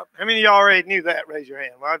spreading... How many of y'all already knew that? Raise your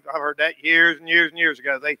hand. Well, I've heard that years and years and years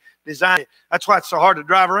ago. They designed it. That's why it's so hard to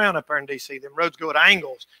drive around up there in D.C. Them roads go at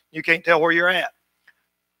angles. You can't tell where you're at.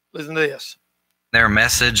 Listen to this. Their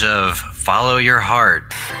message of follow your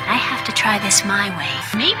heart. I have to try this my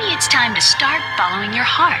way. Maybe it's time to start following your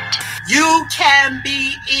heart. You can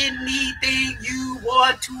be anything you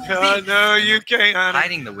want to be. No, you can't, honey.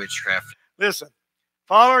 Hiding the witchcraft. Listen,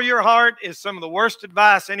 follow your heart is some of the worst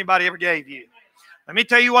advice anybody ever gave you. Let me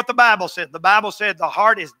tell you what the Bible said. The Bible said the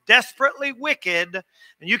heart is desperately wicked,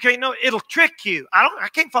 and you can't know. It'll trick you. I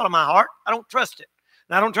can't follow my heart. I don't trust it.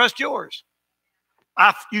 And I don't trust yours.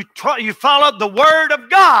 You follow the word of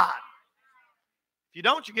God. If you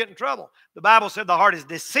don't, you get in trouble. The Bible said the heart is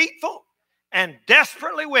deceitful and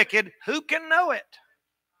desperately wicked. Who can know it?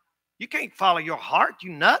 You can't follow your heart, you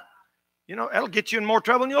nut. You know, that'll get you in more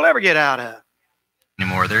trouble than you'll ever get out of.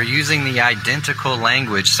 Anymore. They're using the identical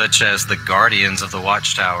language such as the Guardians of the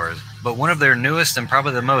Watchtowers. But one of their newest and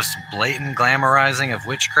probably the most blatant glamorizing of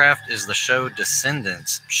witchcraft is the show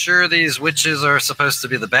Descendants. Sure, these witches are supposed to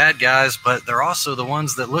be the bad guys, but they're also the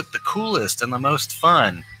ones that look the coolest and the most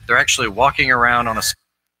fun. They're actually walking around on a...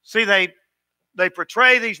 See, they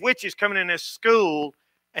portray these witches coming in this school,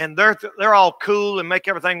 and they're all cool and make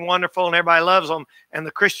everything wonderful, and everybody loves them, and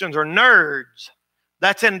the Christians are nerds.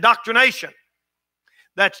 That's indoctrination.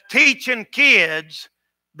 That's teaching kids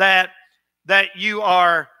that you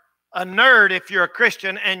are a nerd if you're a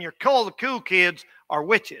Christian, and your cool kids are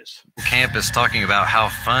witches. Campus talking about how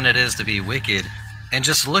fun it is to be wicked, and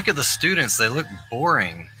just look at the students. They look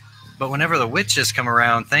boring. But whenever the witches come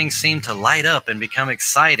around, things seem to light up and become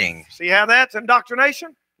exciting. See how that's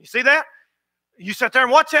indoctrination? You see that? You sit there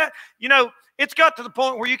and watch that? You know, it's got to the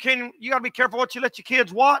point where you got to be careful what you let your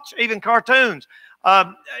kids watch, even cartoons.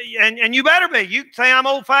 And you better be. You say I'm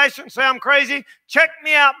old-fashioned, say I'm crazy. Check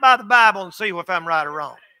me out by the Bible and see if I'm right or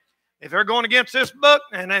wrong. If they're going against this book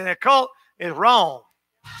and the occult is wrong.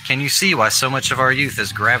 Can you see why so much of our youth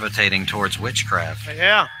is gravitating towards witchcraft?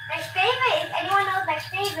 Yeah. My favorite, if anyone knows my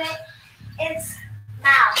favorite, is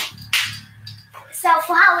mouse. So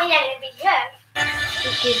for Halloween, I'm going to be good.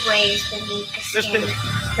 Wicked ways beneath the skin.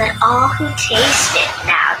 Let all who taste it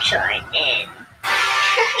now join in.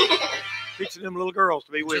 Teaching them little girls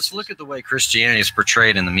to be witches. Just look at the way Christianity is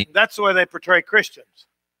portrayed in the media. That's the way they portray Christians.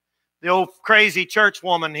 The old crazy church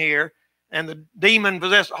woman here and the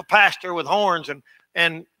demon-possessed pastor with horns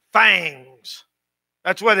and fangs.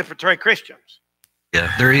 That's the way they portray Christians.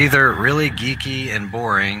 Yeah, they're either really geeky and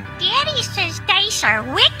boring. Daddy says dice are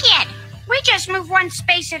wicked. We just move one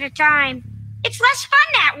space at a time. It's less fun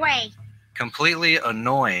that way. Completely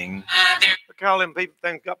annoying. Look how them people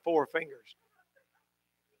think got 4 fingers.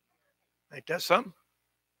 Ain't that something?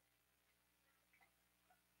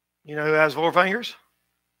 You know who has 4 fingers?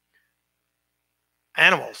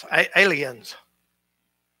 Animals, aliens.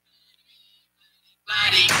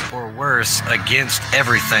 Or worse, against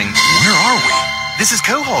everything. Where are we? This is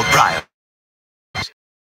Cohog, Brian.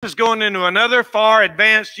 is going into another far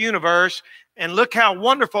advanced universe, and look how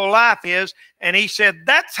wonderful life is. And he said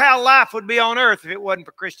that's how life would be on earth if it wasn't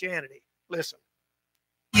for Christianity. Listen.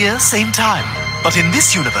 Year, same time. But in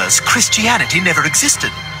this universe, Christianity never existed,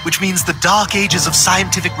 which means the dark ages of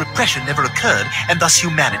scientific repression never occurred, and thus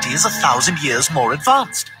humanity is 1,000 years more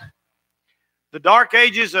advanced. The dark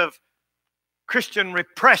ages of Christian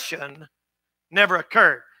repression never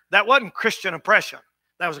occurred. That wasn't Christian oppression.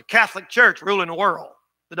 That was a Catholic Church ruling the world.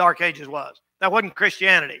 The dark ages was. That wasn't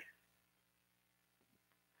Christianity.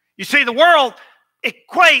 You see, the world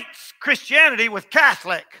equates Christianity with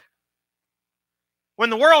Catholic. When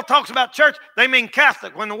the world talks about church, they mean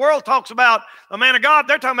Catholic. When the world talks about the man of God,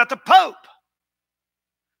 they're talking about the Pope.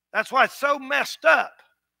 That's why it's so messed up.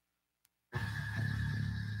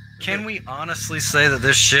 Can we honestly say that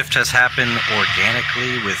this shift has happened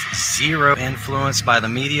organically with zero influence by the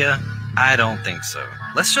media? I don't think so.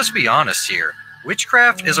 Let's just be honest here.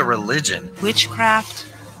 Witchcraft is a religion. Witchcraft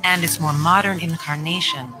and its more modern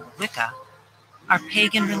incarnation, Wicca, are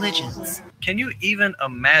pagan religions. Can you even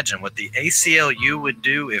imagine what the ACLU would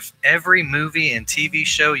do if every movie and TV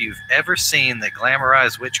show you've ever seen that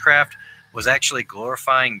glamorized witchcraft was actually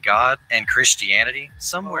glorifying God and Christianity?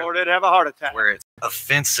 Somewhere or they'd have a heart attack. Where it's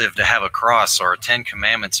offensive to have a cross or a Ten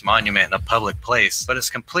Commandments monument in a public place, but it's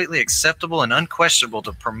completely acceptable and unquestionable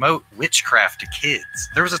to promote witchcraft to kids.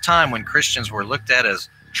 There was a time when Christians were looked at as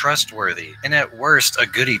trustworthy and at worst a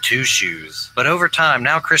goody two-shoes. But over time,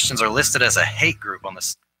 now Christians are listed as a hate group on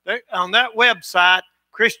that website.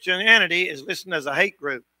 Christianity is listed as a hate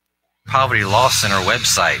group. Poverty Law Center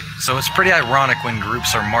website. So it's pretty ironic when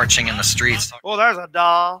groups are marching in the streets. Well, there's a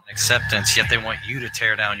doll. Acceptance, yet they want you to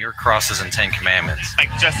tear down your crosses and Ten Commandments. Like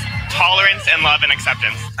just tolerance and love and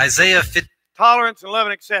acceptance. Isaiah 50. Tolerance and love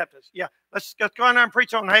and acceptance. Yeah, let's go in there and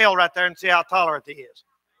preach on hell right there and see how tolerant he is.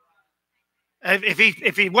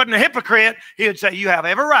 If he wasn't a hypocrite, he would say, you have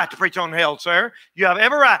every right to preach on hell, sir. You have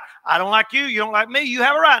every right. I don't like you. You don't like me. You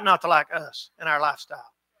have a right not to like us and our lifestyle.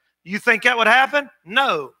 You think that would happen?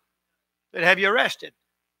 No. They'd have you arrested.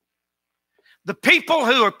 The people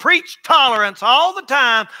who are preach tolerance all the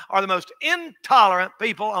time are the most intolerant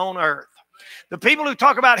people on earth. The people who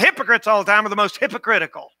talk about hypocrites all the time are the most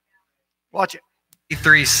hypocritical. Watch it.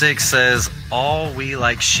 PT.3 says, all we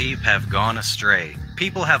like sheep have gone astray.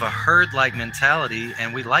 People have a herd-like mentality,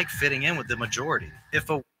 and we like fitting in with the majority.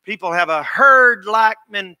 People have a herd-like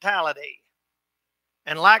mentality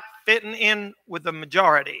and like fitting in with the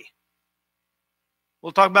majority.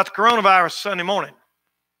 We'll talk about the coronavirus Sunday morning.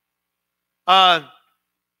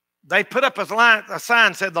 They put up a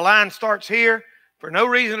sign said the line starts here for no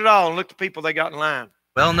reason at all, and look at the people they got in line.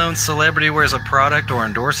 Well-known celebrity wears a product or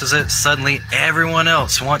endorses it, suddenly everyone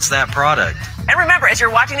else wants that product. And remember, as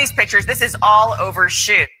you're watching these pictures, this is all over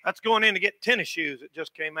shoot. That's going in to get tennis shoes that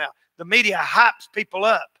just came out. The media hypes people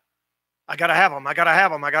up. I got to have them. I got to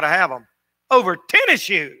have them. I got to have them. Over tennis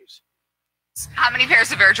shoes. How many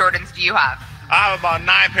pairs of Air Jordans do you have? I have about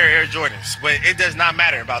 9 pair of Air Jordans, but it does not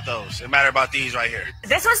matter about those. It matters about these right here.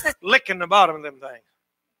 This was the licking the bottom of them things.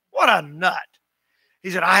 What a nut.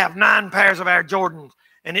 He said, I have 9 pairs of Air Jordans,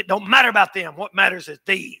 and it don't matter about them. What matters is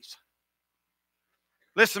these.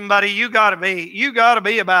 Listen, buddy, you gotta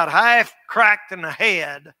be about half cracked in the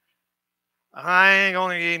head. I ain't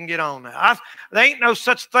gonna even get on that. There ain't no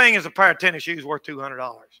such thing as a pair of tennis shoes worth $200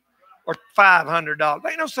 or $500.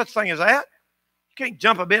 There ain't no such thing as that. You can't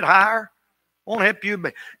jump a bit higher. Won't help you,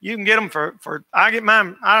 but you can get them for I get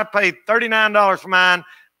mine. I pay $39 for mine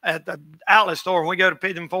at the outlet store when we go to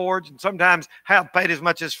Pigeon Forge, and sometimes have paid as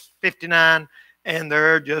much as $59, and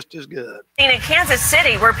they're just as good. In Kansas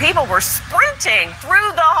City, where people were sprinting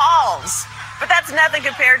through the halls. But that's nothing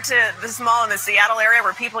compared to the small in the Seattle area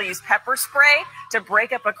where people use pepper spray to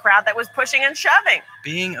break up a crowd that was pushing and shoving.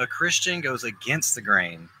 Being a Christian goes against the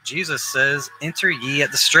grain. Jesus says, enter ye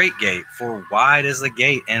at the straight gate, for wide is the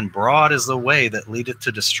gate and broad is the way that leadeth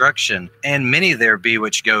to destruction, and many there be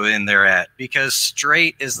which go in thereat, because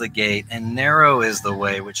straight is the gate and narrow is the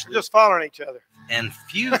way which just following each other, and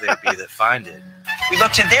few there be that find it. We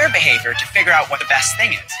look to their behavior to figure out what the best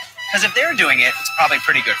thing is, because if they're doing it, it's probably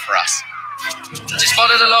pretty good for us. Just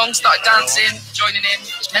followed along, started dancing, joining in.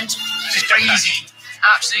 It's mental. It's crazy.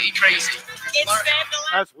 Absolutely crazy.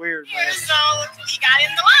 That's weird, man. So he got in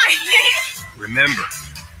the line. Remember,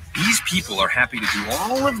 these people are happy to do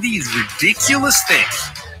all of these ridiculous things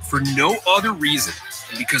for no other reason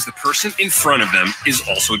because the person in front of them is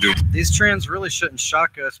also doing it. These trends really shouldn't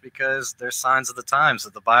shock us because they're signs of the times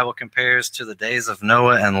that the Bible compares to the days of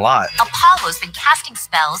Noah and Lot. Apollo's been casting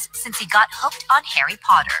spells since he got hooked on Harry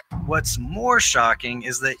Potter. What's more shocking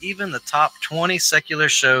is that even the top 20 secular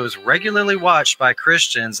shows regularly watched by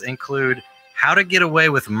Christians include How to Get Away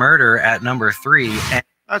with Murder at number 3. And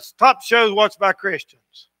that's top shows watched by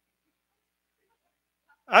Christians.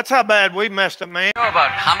 That's how bad we messed up, man. You know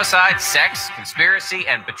about homicide, sex, conspiracy,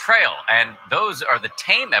 and betrayal, and those are the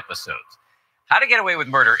tame episodes. How to Get Away with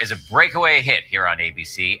Murder is a breakaway hit here on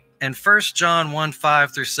ABC. And 1 John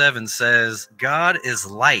 1:5-7 says, God is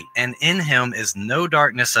light, and in him is no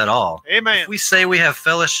darkness at all. Amen. If we say we have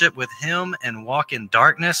fellowship with him and walk in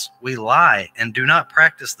darkness, we lie and do not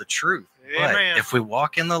practice the truth. Amen. But if we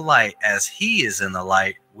walk in the light as he is in the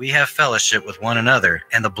light, we have fellowship with one another,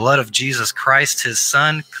 and the blood of Jesus Christ, his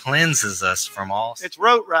son, cleanses us from all sin. It's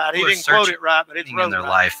wrote right. He didn't quote it right, but it's wrote in their right.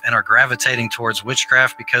 life and are gravitating towards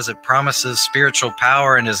witchcraft because it promises spiritual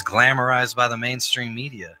power and is glamorized by the mainstream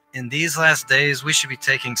media. In these last days, we should be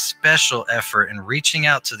taking special effort in reaching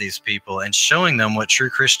out to these people and showing them what true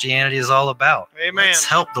Christianity is all about. Amen. Let's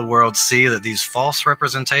help the world see that these false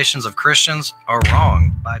representations of Christians are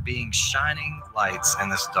wrong by being shining lights in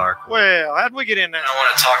this dark world. Well, how'd we get in there? I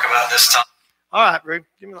want to talk about this topic. All right, Ruth,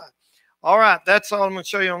 give me that. All right, that's all I'm going to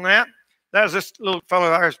show you on that. That was this little fellow,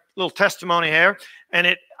 our little testimony here.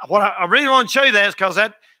 And what I really want to show you that is because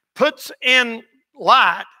that puts in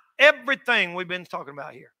light everything we've been talking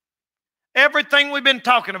about here. Everything we've been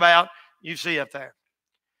talking about, you see up there.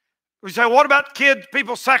 We say, what about kids,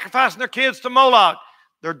 people sacrificing their kids to Moloch?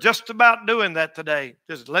 They're just about doing that today,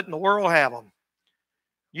 just letting the world have them.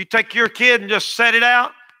 You take your kid and just set it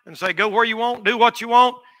out and say, go where you want, do what you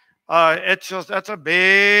want. That's a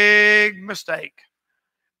big mistake.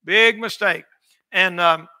 Big mistake. And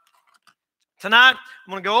tonight, I'm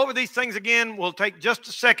going to go over these things again. We'll take just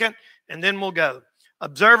a second, and then we'll go.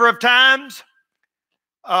 Observer of times.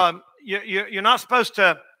 You're not supposed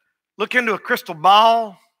to look into a crystal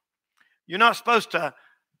ball. You're not supposed to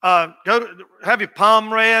have your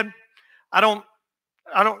palm read.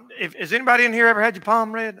 Has anybody in here ever had your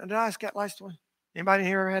palm read? Did I ask that last one? Anybody in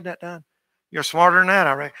here ever had that done? You're smarter than that,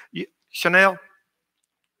 I reckon. Chanel?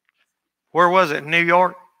 Where was it? In New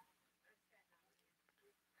York?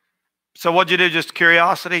 So what'd you do? Just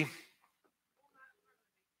curiosity?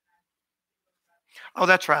 Oh,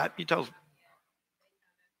 that's right. You told.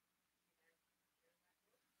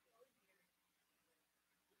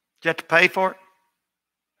 Did you have to pay for it?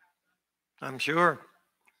 I'm sure.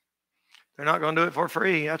 They're not going to do it for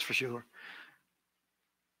free, that's for sure.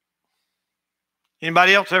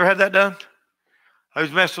 Anybody else ever had that done?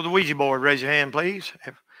 Who's messed with the Ouija board? Raise your hand, please.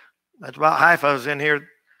 That's about half of us in here.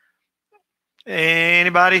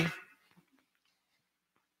 Anybody?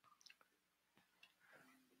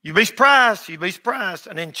 You'd be surprised. You'd be surprised.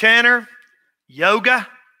 An enchanter, yoga.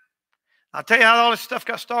 I'll tell you how all this stuff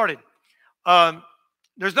got started.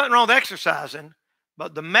 There's nothing wrong with exercising,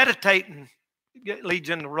 but the meditating leads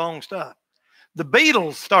into the wrong stuff. The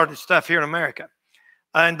Beatles started stuff here in America,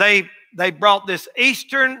 and they brought this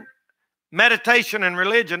Eastern meditation and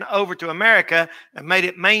religion over to America and made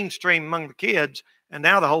it mainstream among the kids, and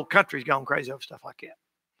now the whole country's gone crazy over stuff like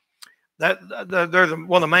that. They're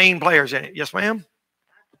one of the main players in it. Yes, ma'am?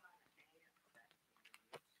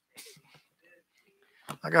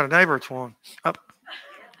 I got a neighbor that's one. Oh,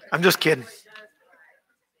 I'm just kidding.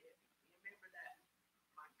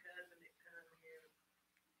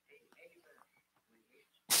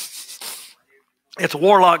 It's a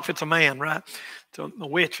warlock if it's a man, right? So a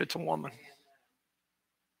witch if it's a woman.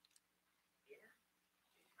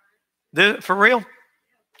 For real?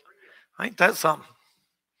 Ain't that something?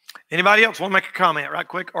 Anybody else want to make a comment right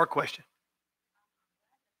quick or a question?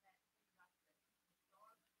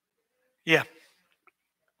 Yeah.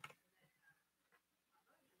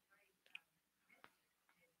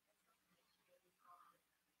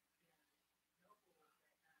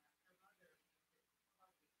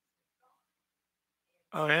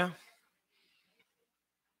 Oh, yeah?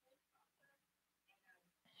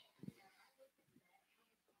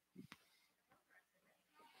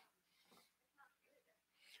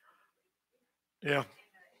 Yeah.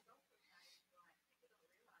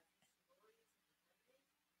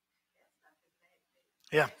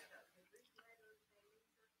 Yeah.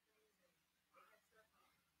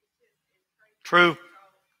 True.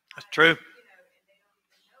 That's true.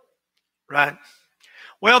 Right.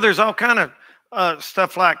 Well, there's all kind of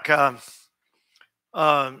stuff like you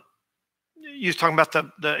was talking about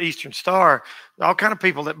the Eastern Star. All kind of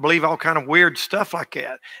people that believe all kind of weird stuff like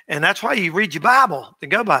that, and that's why you read your Bible to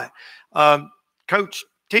go by it. Coach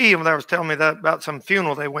T over there was telling me that about some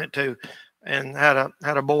funeral they went to, and had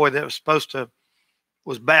a boy that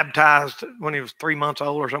was baptized when he was 3 months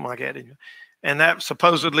old or something like that, and that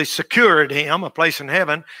supposedly secured him a place in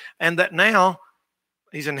heaven, and that now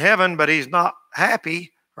he's in heaven, but he's not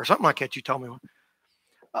happy or something like that. You told me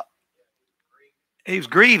he was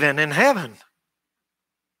grieving in heaven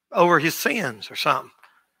over his sins or something.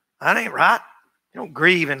 That ain't right. You don't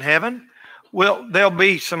grieve in heaven. Well, there'll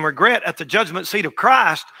be some regret at the judgment seat of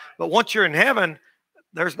Christ, but once you're in heaven,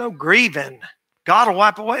 there's no grieving. God will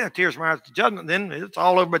wipe away the tears from our eyes at the judgment. Then it's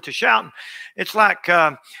all over but the shouting. It's like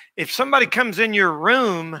if somebody comes in your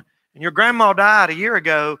room, and your grandma died a year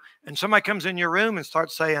ago, and somebody comes in your room and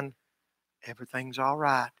starts saying, everything's all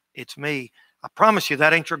right, it's me. I promise you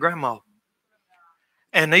that ain't your grandma.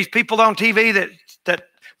 And these people on TV that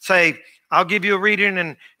say, I'll give you a reading,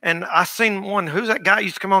 and I seen one. Who's that guy who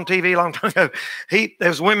used to come on TV a long time ago? There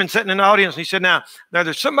was women sitting in the audience, and he said, now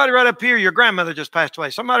there's somebody right up here, your grandmother just passed away.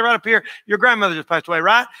 Somebody right up here, your grandmother just passed away,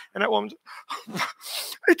 right? And that woman said,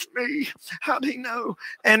 it's me. How do you know?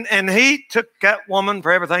 And he took that woman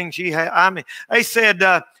for everything she had. I mean, they said,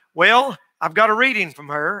 well, I've got a reading from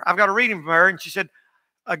her. And she said,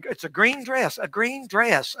 it's a green dress, a green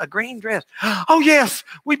dress. Oh, yes,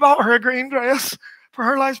 we bought her a green dress for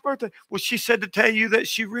her last birthday. Well, she said to tell you that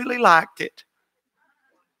she really liked it.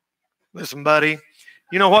 Listen, buddy,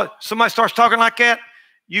 you know what? Somebody starts talking like that,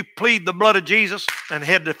 you plead the blood of Jesus and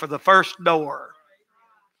head for the first door.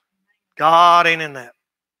 God ain't in that.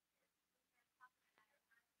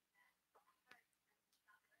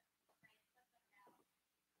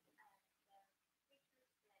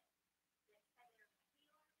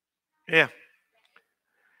 Yeah.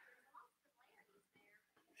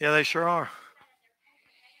 Yeah, they sure are.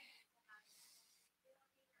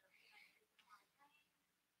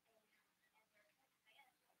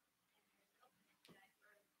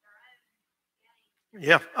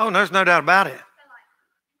 Yeah. Oh, there's no doubt about it.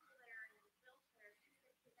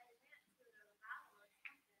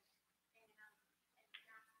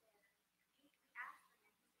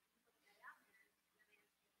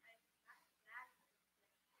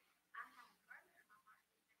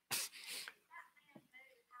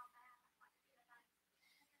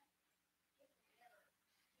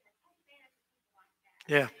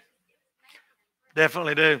 Yeah.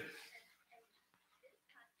 Definitely do.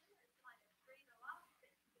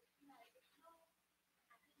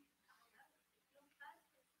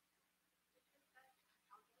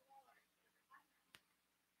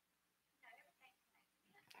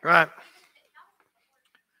 Right.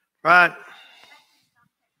 Right.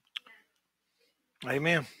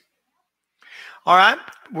 Amen. All right.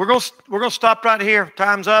 We're gonna stop right here.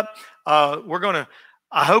 Time's up.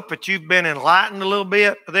 I hope that you've been enlightened a little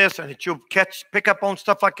bit of this, and that you'll pick up on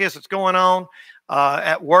stuff like this that's going on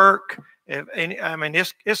at work.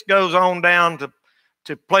 This goes on down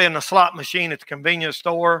to playing the slot machine at the convenience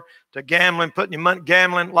store, to gambling, putting your money,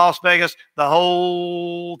 gambling, Las Vegas, the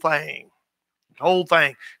whole thing.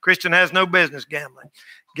 Christian has no business gambling.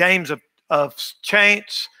 Games of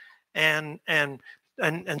chance and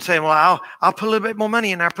saying, well, I'll put a little bit more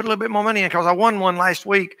money in there. Put a little bit more money in because I won one last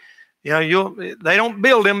week. You know, they don't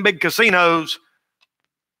build them big casinos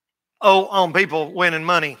on people winning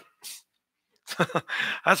money.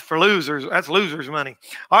 That's for losers. That's losers' money.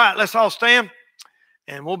 All right, let's all stand,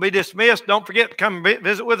 and we'll be dismissed. Don't forget to come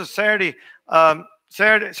visit with us Saturday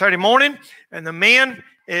morning. And the men,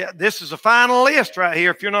 this is the final list right here.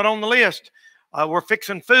 If you're not on the list, we're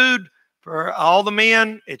fixing food for all the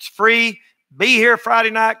men. It's free. Be here Friday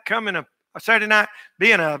night. Come in a Saturday night.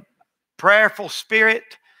 Be in a prayerful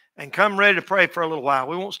spirit. And come ready to pray for a little while.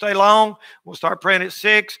 We won't stay long. We'll start praying at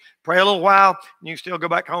 6. Pray a little while. And you can still go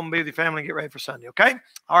back home and be with your family and get ready for Sunday, okay?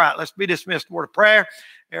 All right, let's be dismissed. Word of prayer.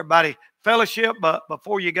 Everybody fellowship. But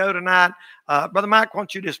before you go tonight, Brother Mike, why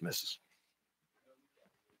don't you dismiss us?